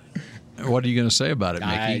 What are you going to say about it,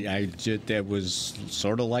 Mickey? That was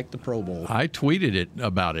sort of like the Pro Bowl. I tweeted it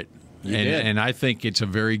about it. And I think it's a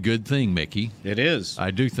very good thing, Mickey. It is. I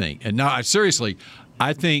do think. And no, seriously,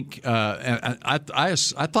 I think I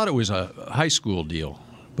thought it was a high school deal.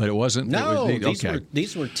 But it wasn't? No, it was,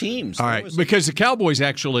 these were teams. All right, because the Cowboys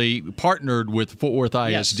actually partnered with Fort Worth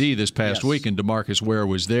ISD this past week, and DeMarcus Ware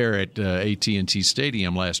was there at AT&T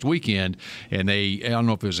Stadium last weekend, and I don't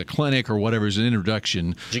know if it was a clinic or whatever, it was an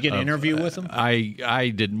introduction. Did you get an interview with them?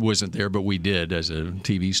 I wasn't there, but we did as a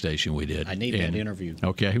TV station. We did. I need that interview.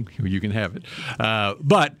 Okay, you can have it.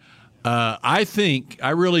 But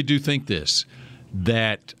I really do think this,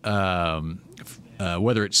 that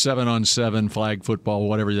whether it's 7-on-7 flag football,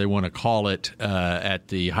 whatever they want to call it, at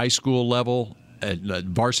the high school level,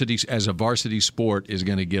 varsity as a varsity sport is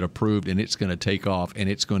going to get approved, and it's going to take off, and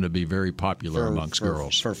it's going to be very popular amongst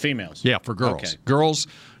girls. For females? Yeah, for girls. Okay.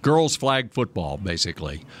 Girls flag football,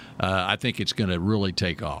 basically. I think it's going to really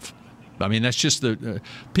take off. I mean, that's just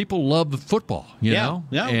people love the football, you know?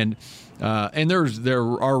 Yeah. And there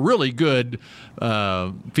are really good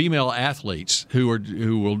female athletes who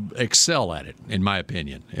will excel at it, in my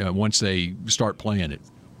opinion, once they start playing it.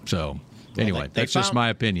 So anyway, that's just my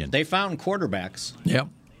opinion. They found quarterbacks. Yep.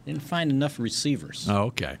 Didn't find enough receivers. Oh,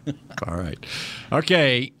 okay. All right.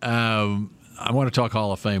 Okay. I want to talk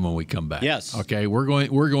Hall of Fame when we come back. Yes. Okay.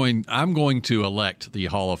 I'm going to elect the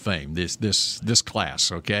Hall of Fame. This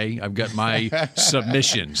class. Okay. I've got my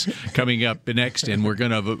submissions coming up next, and we're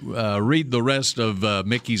going to read the rest of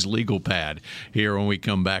Mickey's legal pad here when we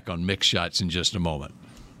come back on Mick Shots in just a moment.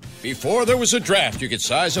 Before there was a draft, you could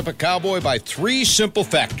size up a cowboy by 3 simple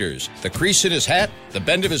factors: the crease in his hat, the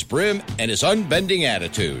bend of his brim, and his unbending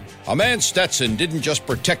attitude. A man Stetson didn't just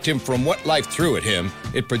protect him from what life threw at him,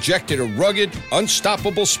 it projected a rugged,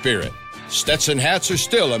 unstoppable spirit. Stetson hats are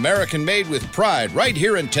still American-made with pride right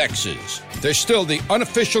here in Texas. They're still the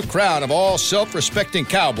unofficial crown of all self-respecting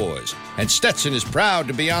cowboys, and Stetson is proud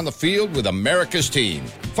to be on the field with America's team.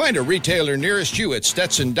 Find a retailer nearest you at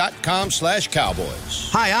stetson.com/cowboys.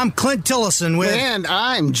 Hi, I'm Clint Tillison with... And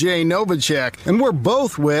I'm Jay Novacek, and we're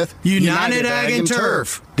both with... United Ag and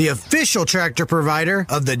Turf, the official tractor provider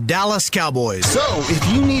of the Dallas Cowboys. So,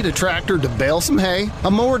 if you need a tractor to bale some hay,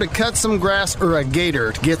 a mower to cut some grass, or a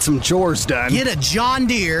gator to get some chores done... Get a John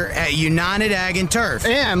Deere at United Ag and Turf.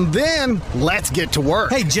 And then, let's get to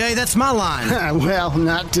work. Hey, Jay, that's my line. Well,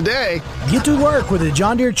 not today. Get to work with a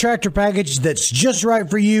John Deere tractor package that's just right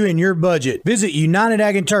for you and your budget. Visit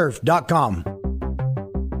UnitedAgAndTurf.com.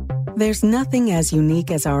 There's nothing as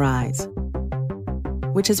unique as our eyes,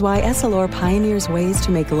 which is why Essilor pioneers ways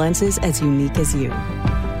to make lenses as unique as you.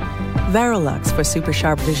 Varilux for super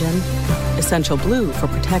sharp vision, Essential Blue for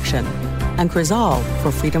protection, and Crizal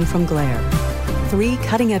for freedom from glare. 3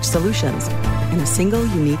 cutting-edge solutions in a single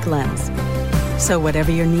unique lens. So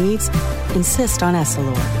whatever your needs, insist on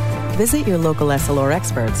Essilor. Visit your local Essilor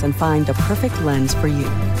experts and find the perfect lens for you.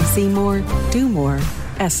 See more, do more,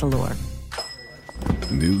 Essilor.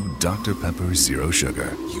 New Dr. Pepper Zero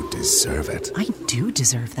Sugar. You deserve it. I do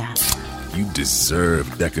deserve that. You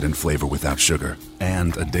deserve decadent flavor without sugar,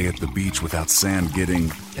 and a day at the beach without sand getting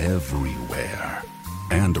everywhere.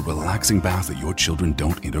 And a relaxing bath that your children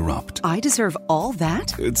don't interrupt. I deserve all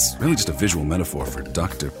that? It's really just a visual metaphor for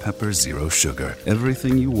Dr. Pepper Zero Sugar.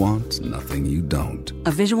 Everything you want, nothing you don't.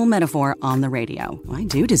 A visual metaphor on the radio. I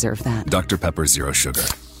do deserve that. Dr. Pepper Zero Sugar.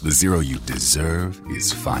 The zero you deserve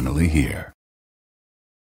is finally here.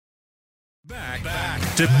 Back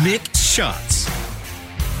to Mick Shots.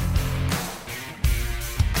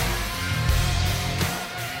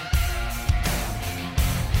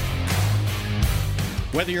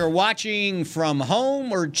 Whether you're watching from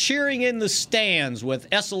home or cheering in the stands, with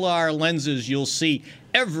SLR lenses, you'll see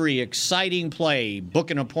every exciting play.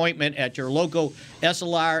 Book an appointment at your local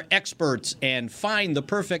SLR experts and find the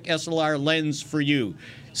perfect SLR lens for you.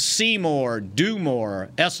 See more, do more,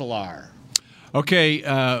 SLR. Okay,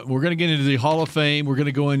 we're going to get into the Hall of Fame. We're going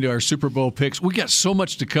to go into our Super Bowl picks. We got so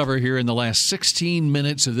much to cover here in the last 16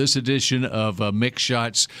 minutes of this edition of Mick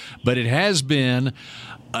Shots, but it has been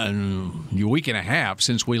a week and a half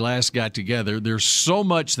since we last got together. There's so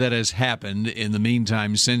much that has happened in the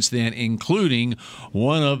meantime since then, including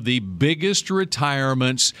one of the biggest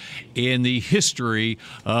retirements in the history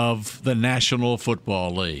of the National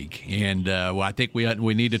Football League. And I think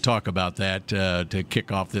we need to talk about that to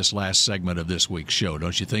kick off this last segment of this week's show.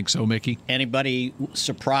 Don't you think so, Mickey? Anybody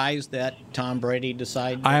surprised that Tom Brady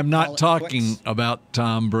decided? I am not talking about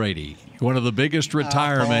Tom Brady. One of the biggest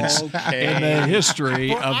retirements in the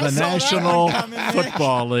history of the National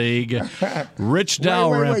Football League. Rich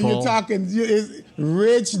Dalrymple. You're talking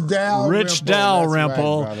Rich Dalrymple. Rich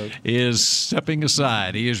Dalrymple is stepping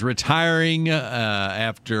aside. He is retiring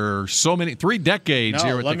after 3 decades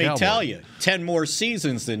here at the Cowboys. Let me tell you, 10 more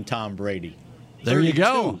seasons than Tom Brady. There you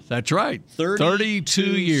go. That's right. 32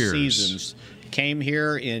 years. Seasons. Came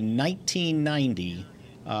here in 1990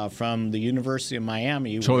 from the University of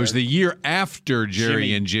Miami. So it was the year after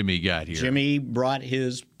Jerry and Jimmy got here. Jimmy brought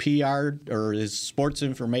his PR or his sports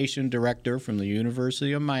information director from the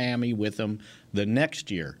University of Miami with him the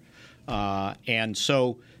next year. And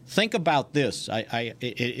so think about this.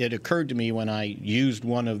 It occurred to me when I used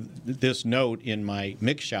one of this note in my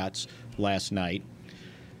mix shots last night.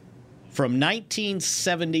 From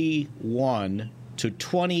 1971 to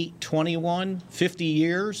 2021, 50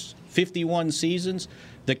 years, 51 seasons,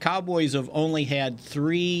 the Cowboys have only had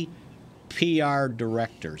 3 PR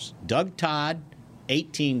directors. Doug Todd,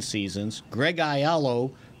 18 seasons. Greg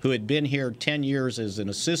Aiello, who had been here 10 years as an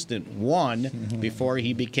assistant, 1 before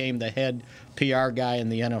he became the head PR guy in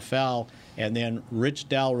the NFL. And then Rich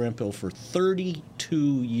Dalrymple for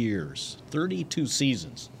 32 years, 32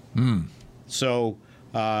 seasons. So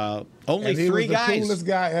only 3 guys. He was the coolest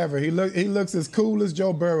guy ever. He looks as cool as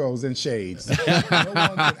Joe Burrows in shades. No one can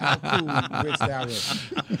out-cool Rich Dalrymple.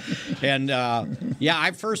 And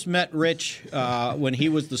I first met Rich when he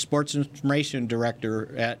was the sports information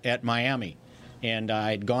director at Miami, and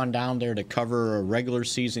I'd gone down there to cover a regular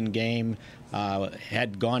season game.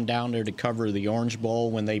 Had gone down there to cover the Orange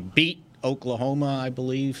Bowl when they beat Oklahoma, I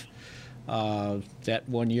believe, that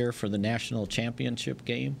one year for the national championship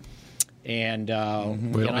game. And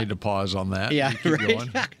we don't need to pause on that. Yeah, keep right.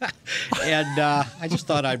 And I just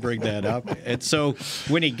thought I'd bring that up. And so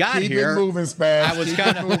when he got here, moving, Spaz.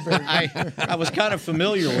 I was kind of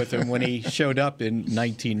familiar with him when he showed up in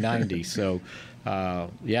 1990. So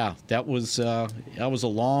that was a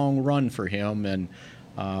long run for him. And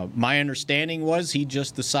my understanding was he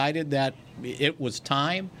just decided that it was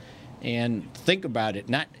time. And think about it.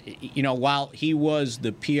 While he was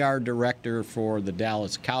the PR director for the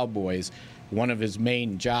Dallas Cowboys, one of his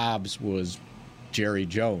main jobs was Jerry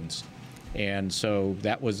Jones. And so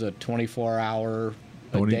that was a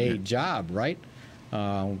 24-hour-a-day job, right?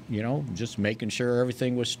 Just making sure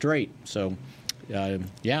everything was straight. So, So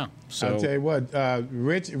I'll tell you what,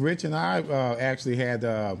 Rich and I actually had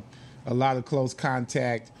a lot of close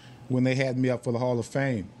contact when they had me up for the Hall of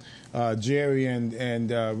Fame. Jerry and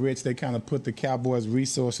Rich, they kind of put the Cowboys'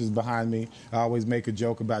 resources behind me. I always make a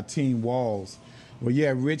joke about Team Walls. Well,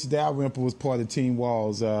 yeah, Rich Dalrymple was part of Team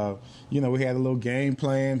Walls. We had a little game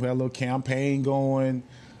plan, we had a little campaign going,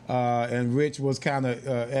 and Rich was kind of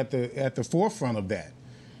at the forefront of that.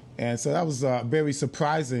 And so that was very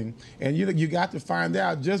surprising. And you got to find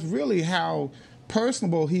out just really how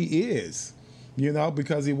personable he is,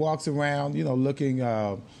 because he walks around, looking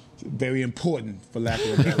very important, for lack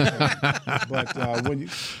of a better term. But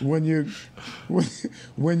when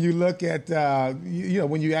you look at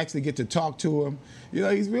when you actually get to talk to him,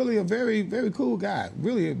 he's really a very, very cool guy.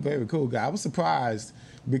 Really a very cool guy. I was surprised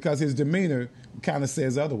because his demeanor kind of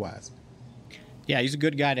says otherwise. Yeah, he's a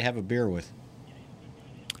good guy to have a beer with.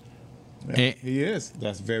 Yeah, he is.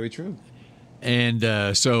 That's very true. And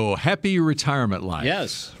so happy retirement life.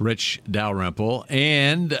 Yes. Rich Dalrymple.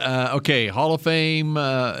 And, Hall of Fame,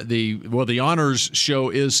 the honors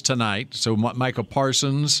show is tonight. So Micah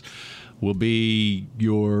Parsons will be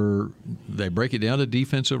they break it down to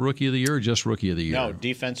Defensive Rookie of the Year or just Rookie of the Year? No,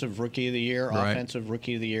 Defensive Rookie of the Year, right. Offensive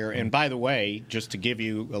Rookie of the Year. And by the way, just to give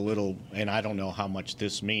you a little, and I don't know how much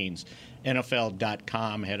this means,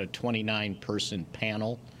 NFL.com had a 29-person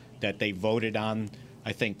panel that they voted on,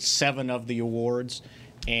 I think, 7 of the awards,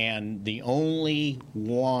 and the only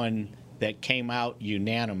one that came out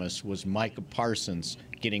unanimous was Micah Parsons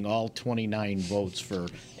getting all 29 votes for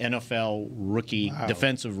NFL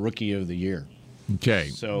Defensive Rookie of the Year. Okay,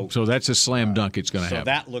 so that's a slam dunk. It's going to happen. So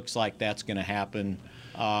that looks like that's going to happen.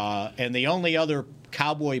 And the only other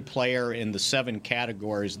Cowboy player in the 7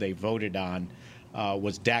 categories they voted on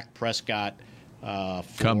was Dak Prescott for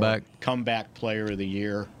Comeback Player of the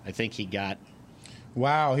Year. I think he got.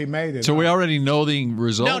 Wow, he made it. So we already know the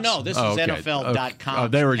results? No, this is NFL.com.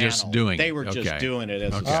 They were just doing it. They were just doing it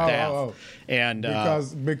as a staff. And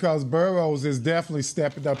because Burrows is definitely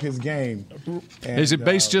stepping up his game. And, is it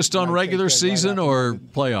based just on regular season or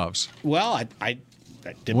playoffs? Well, it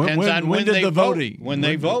depends on when they vote. When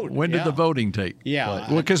they vote. When did the voting take? Yeah.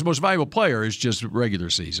 Well, because most valuable player is just regular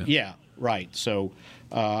season. Yeah, right. So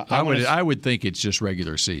I would think it's just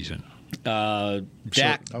regular season.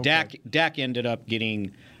 Dak ended up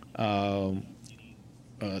getting, I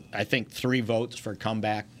think, 3 votes for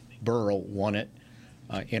comeback. Burrow won it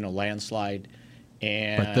in a landslide.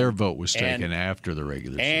 But their vote was taken after the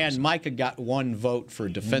regular season. And Micah got 1 vote for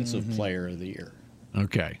Defensive Player of the Year.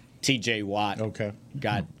 Okay. T.J. Watt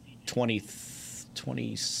got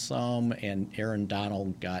 20-some, and Aaron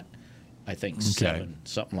Donald got, I think, 7,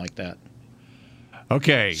 something like that.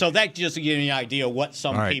 Okay. So that just to give you an idea of what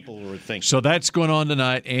some people were thinking. So that's going on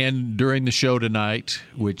tonight and during the show tonight,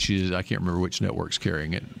 which is, I can't remember which network's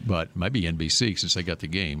carrying it, but it might be NBC since they got the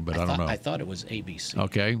game, but I don't know. I thought it was ABC.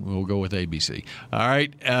 Okay, we'll go with ABC. All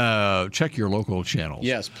right, check your local channels.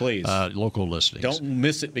 Yes, please. Local listings. Don't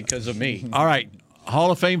miss it because of me. All right, Hall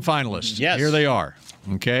of Fame finalists. Yes. Here they are.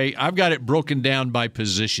 Okay, I've got it broken down by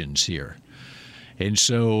positions here. And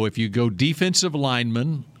so if you go defensive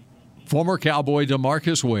lineman, former Cowboy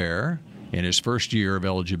DeMarcus Ware in his first year of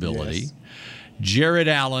eligibility. Yes. Jared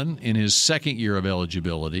Allen in his second year of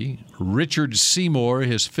eligibility. Richard Seymour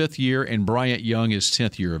his fifth year, and Bryant Young his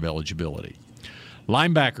 10th year of eligibility.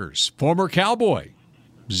 Linebackers, former Cowboy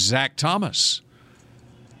Zach Thomas.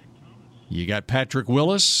 You got Patrick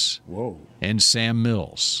Willis and Sam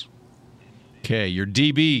Mills. Okay, your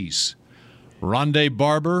DBs, Rondé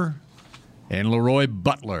Barber and Leroy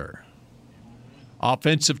Butler.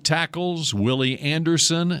 Offensive tackles, Willie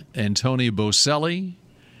Anderson and Tony Boselli.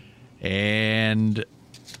 And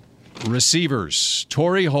receivers,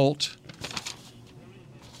 Torrey Holt,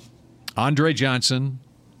 Andre Johnson,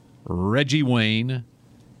 Reggie Wayne,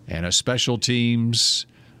 and a special teams,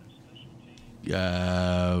 you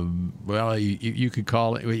could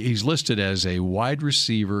call it, he's listed as a wide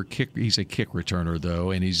receiver. He's a kick returner, though,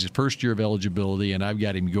 and he's his first year of eligibility, and I've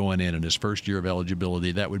got him going in his first year of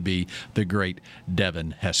eligibility. That would be the great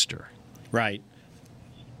Devin Hester. Right.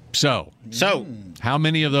 So how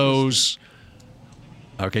many of those?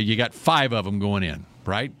 Okay, you got 5 of them going in,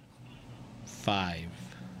 right? 5.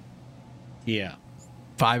 Yeah.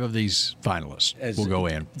 5 of these finalists will go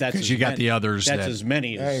in because you got the others. That's as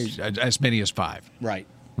many as 5. Right.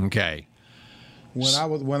 Okay. When I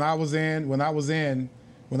was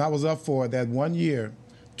up for it that one year,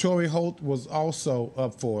 Torrey Holt was also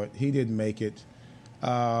up for it. He didn't make it.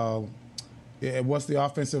 What's the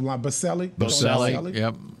offensive line? Boselli.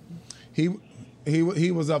 Yep.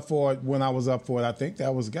 He was up for it when I was up for it. I think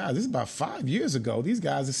that was, guys, this is about 5 years ago. These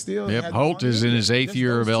guys are still. Yep. Holt is in his 8th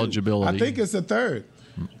year of eligibility. I think it's the 3rd.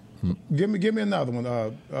 Give me another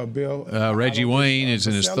one, Bill. Reggie Wayne is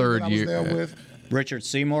in his 3rd year. Richard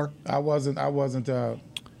Seymour. I wasn't.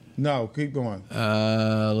 No, keep going.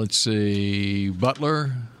 Let's see.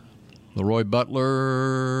 Butler, Leroy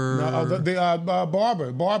Butler. No,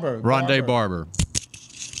 Barber. Rondé Barber.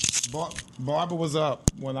 Barber was up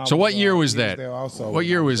when I. So what year was there that? Also, what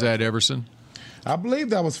year was that, Everson? I believe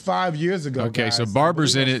that was 5 years ago. Okay, guys. so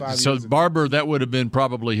Barber's in it. So Barber, that would have been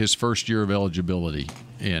probably his first year of eligibility,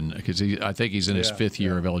 because I think he's in his 5th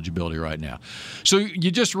year of eligibility right now. So you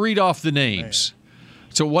just read off the names. Man.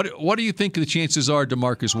 So what do you think the chances are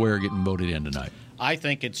DeMarcus Ware getting voted in tonight? I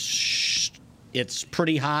think it's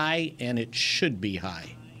pretty high, and it should be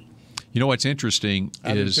high. You know what's interesting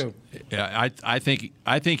is I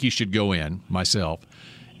think he should go in myself.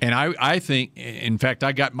 And I think, in fact,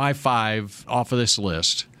 I got my 5 off of this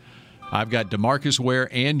list. I've got DeMarcus Ware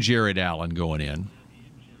and Jared Allen going in.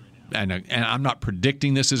 And I'm not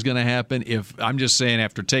predicting this is going to happen. I'm just saying,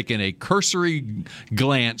 after taking a cursory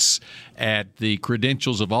glance at the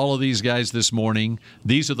credentials of all of these guys this morning,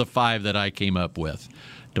 these are the 5 that I came up with.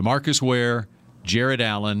 DeMarcus Ware, Jared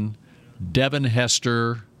Allen, Devin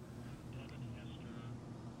Hester,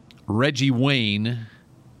 Reggie Wayne,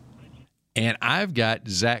 and I've got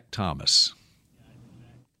Zach Thomas.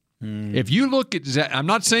 If you look at Zach, I'm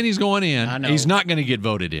not saying he's going in. I know. He's not going to get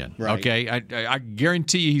voted in. Right. Okay, I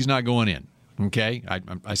guarantee you he's not going in. Okay,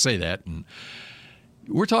 I say that. And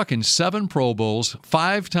we're talking 7 Pro Bowls,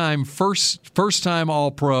 5-time first-time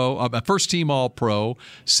All-Pro, first-team All-Pro,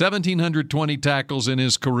 1,720 tackles in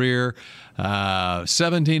his career, 17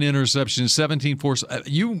 interceptions, 17 force.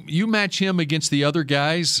 You match him against the other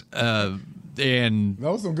guys. And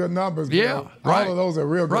those are some good numbers. Yeah, Bill. right. All of those are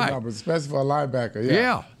real good numbers, especially for a linebacker.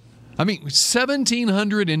 Yeah. I mean,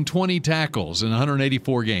 1,720 tackles in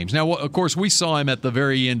 184 games. Now, of course, we saw him at the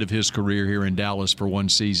very end of his career here in Dallas for one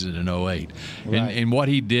season in 2008. Right. And what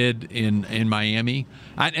he did in Miami.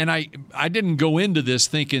 I didn't go into this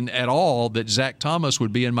thinking at all that Zach Thomas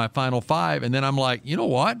would be in my final 5. And then I'm like, you know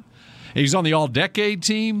what? He's on the all-decade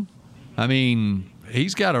team. I mean,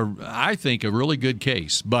 he's got, I think, a really good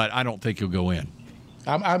case, but I don't think he'll go in.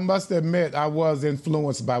 I must admit, I was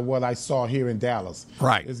influenced by what I saw here in Dallas.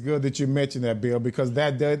 Right. It's good that you mentioned that, Bill, because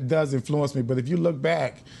that does influence me. But if you look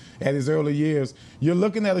back at his early years, you're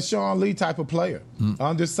looking at a Sean Lee type of player.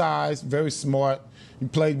 Undersized, very smart. He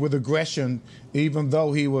played with aggression, even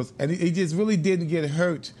though he was – and he just really didn't get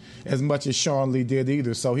hurt as much as Sean Lee did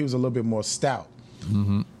either, so he was a little bit more stout.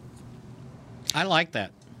 Mm-hmm. I like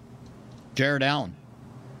that. Jared Allen.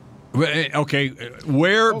 Okay,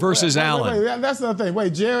 Ware versus Allen. Wait, that's another thing.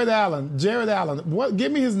 Wait, Jared Allen. What?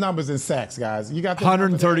 Give me his numbers in sacks, guys. You got the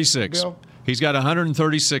 136. Bill? He's got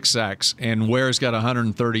 136 sacks, and Ware's got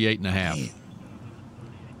 138 and a half.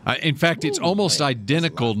 In fact, it's almost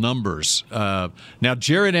identical numbers. Now,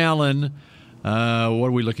 Jared Allen, what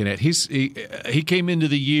are we looking at? He came into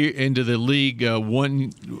the league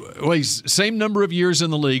he's same number of years in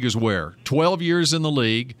the league as Ware. 12 years in the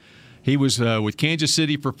league. He was with Kansas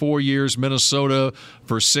City for 4 years, Minnesota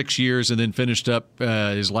for 6 years, and then finished up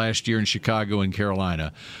his last year in Chicago and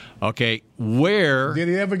Carolina. Okay, Ware. Did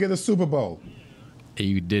he ever get a Super Bowl?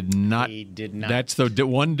 He did not. He did not. That's the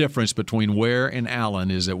one difference between Ware and Allen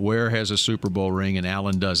is that Ware has a Super Bowl ring and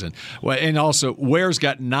Allen doesn't. Well, and also Ware's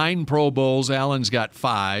got 9 Pro Bowls. Allen's got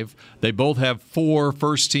 5. They both have 4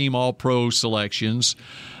 first-team All-Pro selections.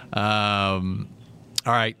 All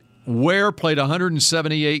right. Ware played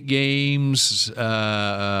 178 games.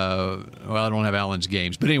 I don't have Allen's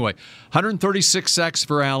games. But anyway, 136 sacks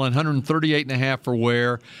for Allen, 138.5 for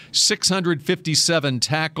Ware, 657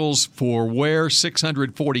 tackles for Ware,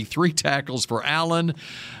 643 tackles for Allen.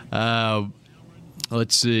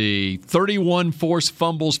 Let's see, 31 forced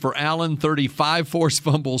fumbles for Allen, 35 forced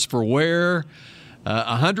fumbles for Ware.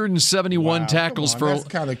 171 tackles for. That's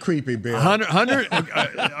kind of creepy, Bill. 100 all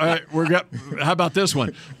right, how about this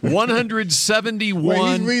one? 171.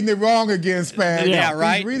 Wait, he's reading it wrong again, Spags. Yeah,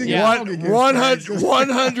 right. He's reading it wrong again,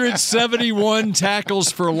 171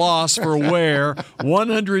 tackles for loss for Ware.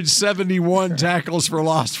 171 tackles for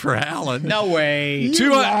loss for Allen. No way.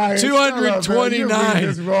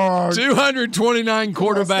 229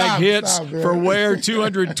 quarterback hits for Ware.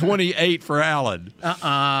 228 for Allen.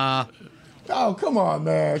 Oh, come on,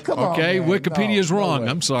 man. Come on. Okay, man. Wikipedia's wrong.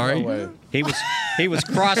 I'm sorry. No he was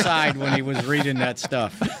cross-eyed when he was reading that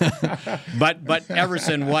stuff. But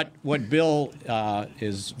Everson, what Bill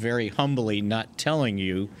is very humbly not telling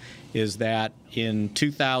you is that in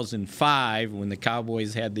 2005, when the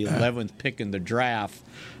Cowboys had the 11th pick in the draft,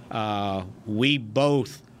 we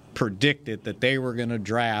both predicted that they were going to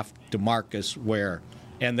draft DeMarcus Ware,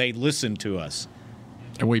 and they listened to us.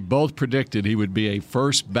 And we both predicted he would be a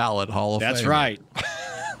first ballot Hall of Famer. That's right.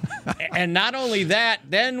 And not only that,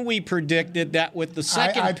 then we predicted that with the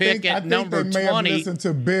second pick at number 20. I think they may have listened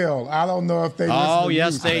to Bill. I don't know if they listened to you. Oh,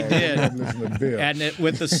 yes, they did. Bill. And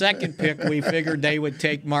with the second pick, we figured they would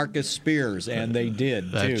take Marcus Spears, and they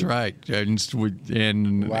did, That's too. right. And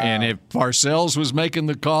if Parcells was making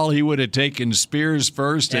the call, he would have taken Spears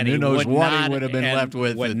first, and who knows what he would have been left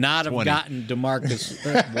with. Would not have gotten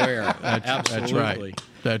DeMarcus Ware. Absolutely. That's right.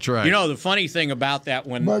 That's right. You know, the funny thing about that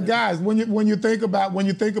But guys, when you think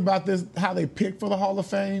about this, how they pick for the Hall of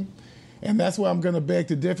Fame, and that's where I'm going to beg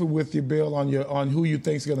to differ with you, Bill, on who you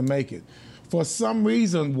think is going to make it. For some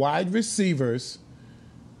reason, wide receivers,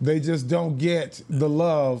 they just don't get the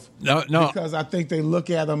love. No. Because I think they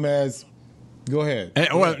look at them as. Go ahead.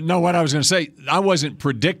 What I was going to say, I wasn't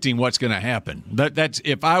predicting what's going to happen. That's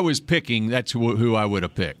if I was picking, that's who I would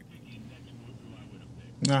have picked.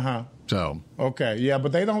 So okay, yeah,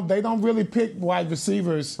 but they don't really pick wide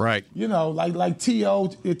receivers, right? You know, like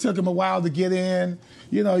T.O. It took him a while to get in.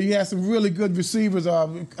 You know, you had some really good receivers.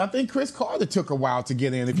 I think Chris Carter took a while to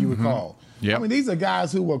get in, if you recall. Yeah, I mean, these are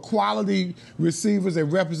guys who were quality receivers. They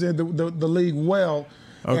represent the league well,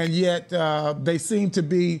 and yet they seem to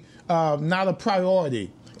be not a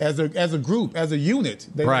priority. As a group, as a unit,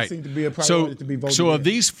 they don't seem to be a priority to be voted So in. of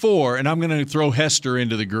these 4, and I'm going to throw Hester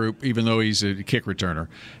into the group, even though he's a kick returner.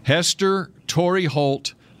 Hester, Torrey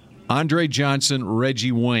Holt, Andre Johnson,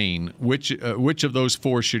 Reggie Wayne. Which of those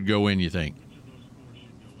 4 should go in, you think?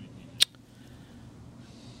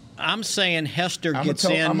 I'm saying Hester gets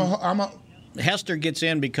in. Hester gets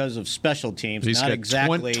in because of special teams. He's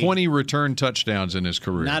got 20 return touchdowns in his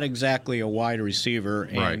career. Not exactly a wide receiver,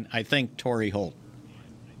 and I think Torrey Holt.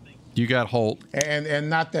 You got Holt. And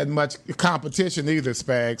not that much competition either,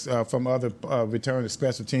 Spags, from other return to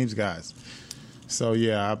special teams guys. So,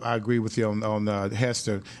 yeah, I agree with you on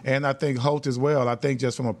Hester. And I think Holt as well. I think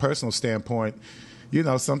just from a personal standpoint, you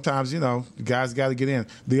know, sometimes, you know, guys got to get in.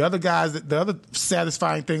 The other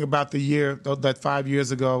satisfying thing about the year, that 5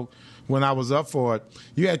 years ago when I was up for it,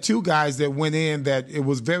 you had 2 guys that went in that it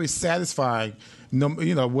was very satisfying,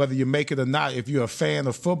 you know, whether you make it or not. If you're a fan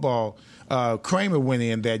of football, Kramer went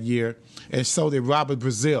in that year, and so did Robert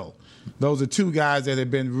Brazile. Those are 2 guys that have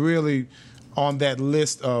been really on that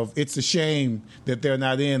list of it's a shame that they're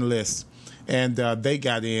not in lists. And they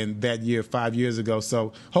got in that year 5 years ago.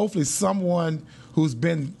 So hopefully someone who's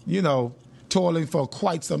been, you know, toiling for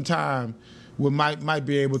quite some time might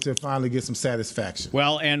be able to finally get some satisfaction.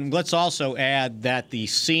 Well, and let's also add that the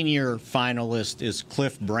senior finalist is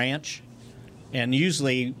Cliff Branch. And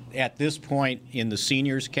usually at this point in the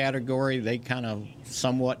seniors category, they kind of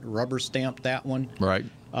somewhat rubber stamp that one. Right.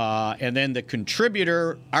 And then the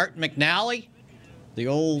contributor, Art McNally, the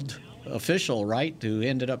old official, right, who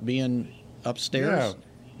ended up being upstairs.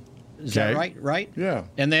 Yeah. Is that right? Right? Yeah.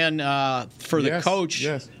 And then for the Yes, coach,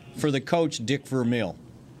 yes. Dick Vermeil.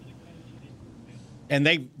 And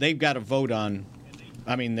they've got a vote on.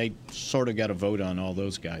 I mean, they sort of got a vote on all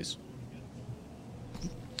those guys.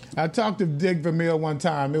 I talked to Dick Vermeil one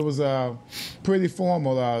time. It was pretty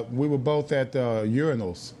formal. We were both at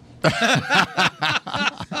urinals.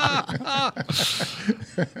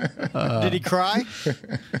 Did he cry?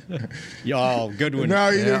 Oh, good one.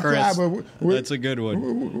 No, he didn't cry, but that's a good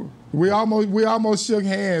one. We almost shook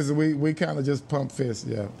hands, and we kind of just pumped fists.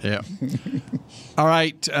 Yeah. Yeah. All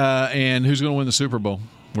right, and who's going to win the Super Bowl?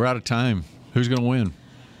 We're out of time. Who's going to win?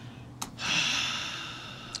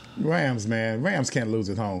 Rams, man. Rams can't lose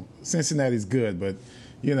at home. Cincinnati's good, but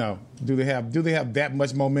do they have that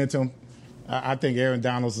much momentum? I think Aaron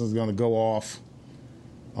Donaldson is going to go off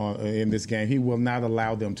in this game. He will not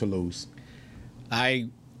allow them to lose.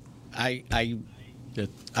 I'm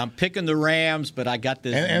picking the Rams, but I got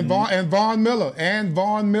this. And Von Miller.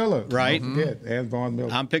 Right. Don't forget, and Von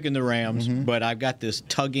Miller. I'm picking the Rams, but I've got this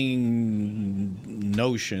tugging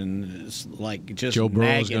notion, it's like just Joe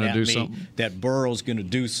Burrow's nagging at do me something. that Burrow's going to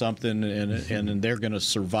do something and they're going to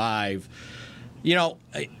survive.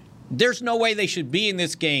 There's no way they should be in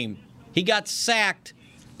this game. He got sacked.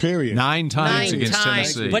 Period. 9 times against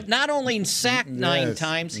Tennessee. But not only sacked 9 Yes,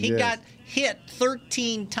 times, he yes. got hit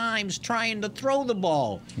 13 times trying to throw the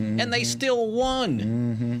ball, and they still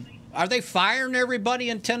won. Are they firing everybody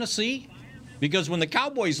in Tennessee? Because when the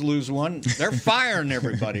Cowboys lose one, they're firing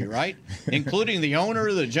everybody, right? Including the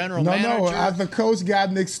owner, the general manager. No, the coach got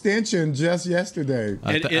an extension just yesterday.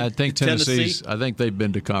 I think Tennessee's. I think they've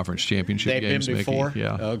been to conference championship They've games. been before? Mickey.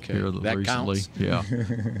 Yeah. Okay. Here That recently. counts? Yeah.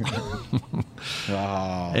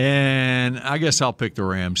 Wow. And I guess I'll pick the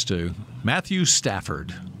Rams too. Matthew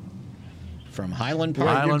Stafford from Highland Park.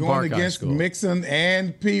 You're Highland going Park High against School. Mixon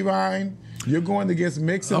and Pirine. You're going against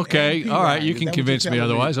Mixon. Okay, and all right. Pirine. You Is can that what convince you're me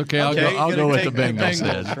telling otherwise. Okay, I'll Okay, go with the take the Bengals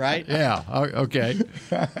Bengals, then. right? Yeah. Okay.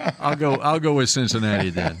 I'll go with Cincinnati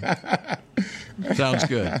then. Sounds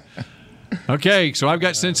good. Okay, so I've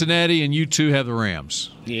got Cincinnati, and you two have the Rams.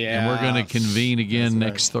 Yeah. And we're going to convene again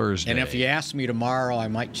next Thursday. And if you ask me tomorrow, I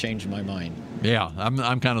might change my mind. Yeah,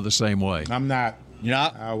 I'm kind of the same way. I'm not. Yeah.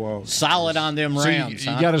 I will. Solid on them So Rams.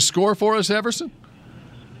 you got a score for us, Everson?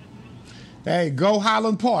 Hey, go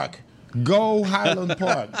Highland Park. Go Highland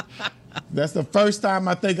Park. That's the first time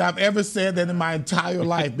I think I've ever said that in my entire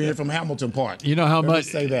life, being from Hamilton Park. You know how Let me much?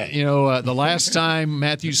 say that. The last time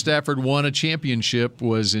Matthew Stafford won a championship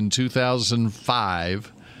was in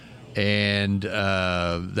 2005, and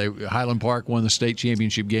Highland Park won the state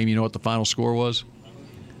championship game. You know what the final score was?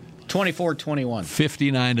 24-21.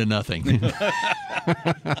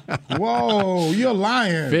 59-0. Whoa, you're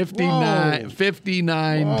lying. 59 to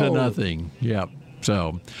Whoa. nothing. Yep.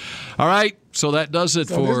 So, all right. So that does it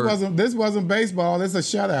So for. this wasn't baseball. This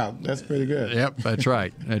is a shutout. That's pretty good. Yep, that's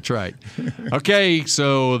right. That's right. Okay,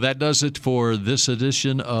 so that does it for this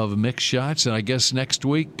edition of Mixed Shots. And I guess next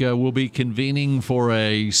week we'll be convening for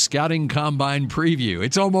a Scouting Combine preview.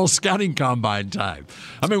 It's almost Scouting Combine time.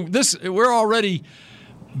 I mean, we're already.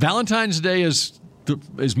 Valentine's Day is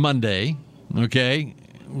Monday, okay?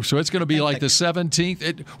 So it's going to be like the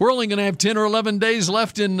 17th. We're only going to have 10 or 11 days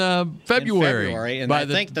left in February. And I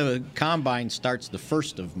think the Combine starts the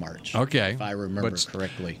 1st of March. Okay. If I remember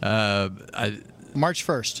correctly. March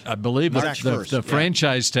 1st. I believe March 1st, the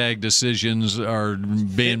franchise tag decisions are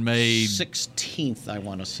being made 16th, I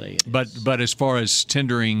want to say. But as far as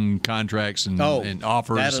tendering contracts and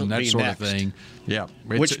offers and that sort of thing, yeah.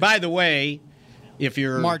 Which, by the way, if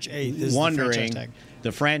you're March 8th is wondering,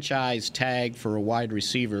 the franchise tag. for a wide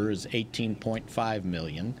receiver is $18.5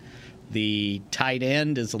 million. The tight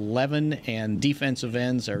end is $11, and defensive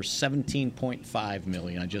ends are $17.5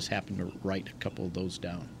 million. I just happened to write a couple of those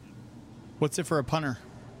down. What's it for a punter?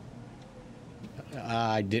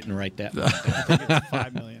 I didn't write that one I think it's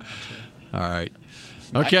 $5 million. Actually. All right.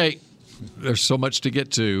 Okay. There's so much to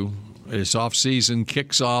get to. This off-season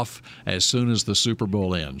kicks off as soon as the Super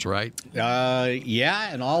Bowl ends, right? Yeah,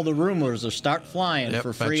 and all the rumors will start flying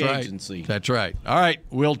for free agency. That's right. All right.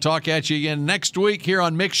 We'll talk at you again next week here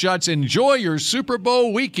on Mixed Shots. Enjoy your Super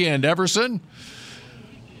Bowl weekend, Everson.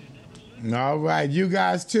 All right, you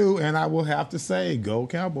guys too, and I will have to say, go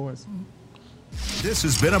Cowboys. This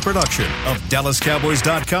has been a production of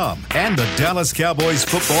DallasCowboys.com and the Dallas Cowboys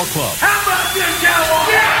Football Club. How about this,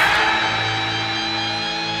 Cowboys? Yeah!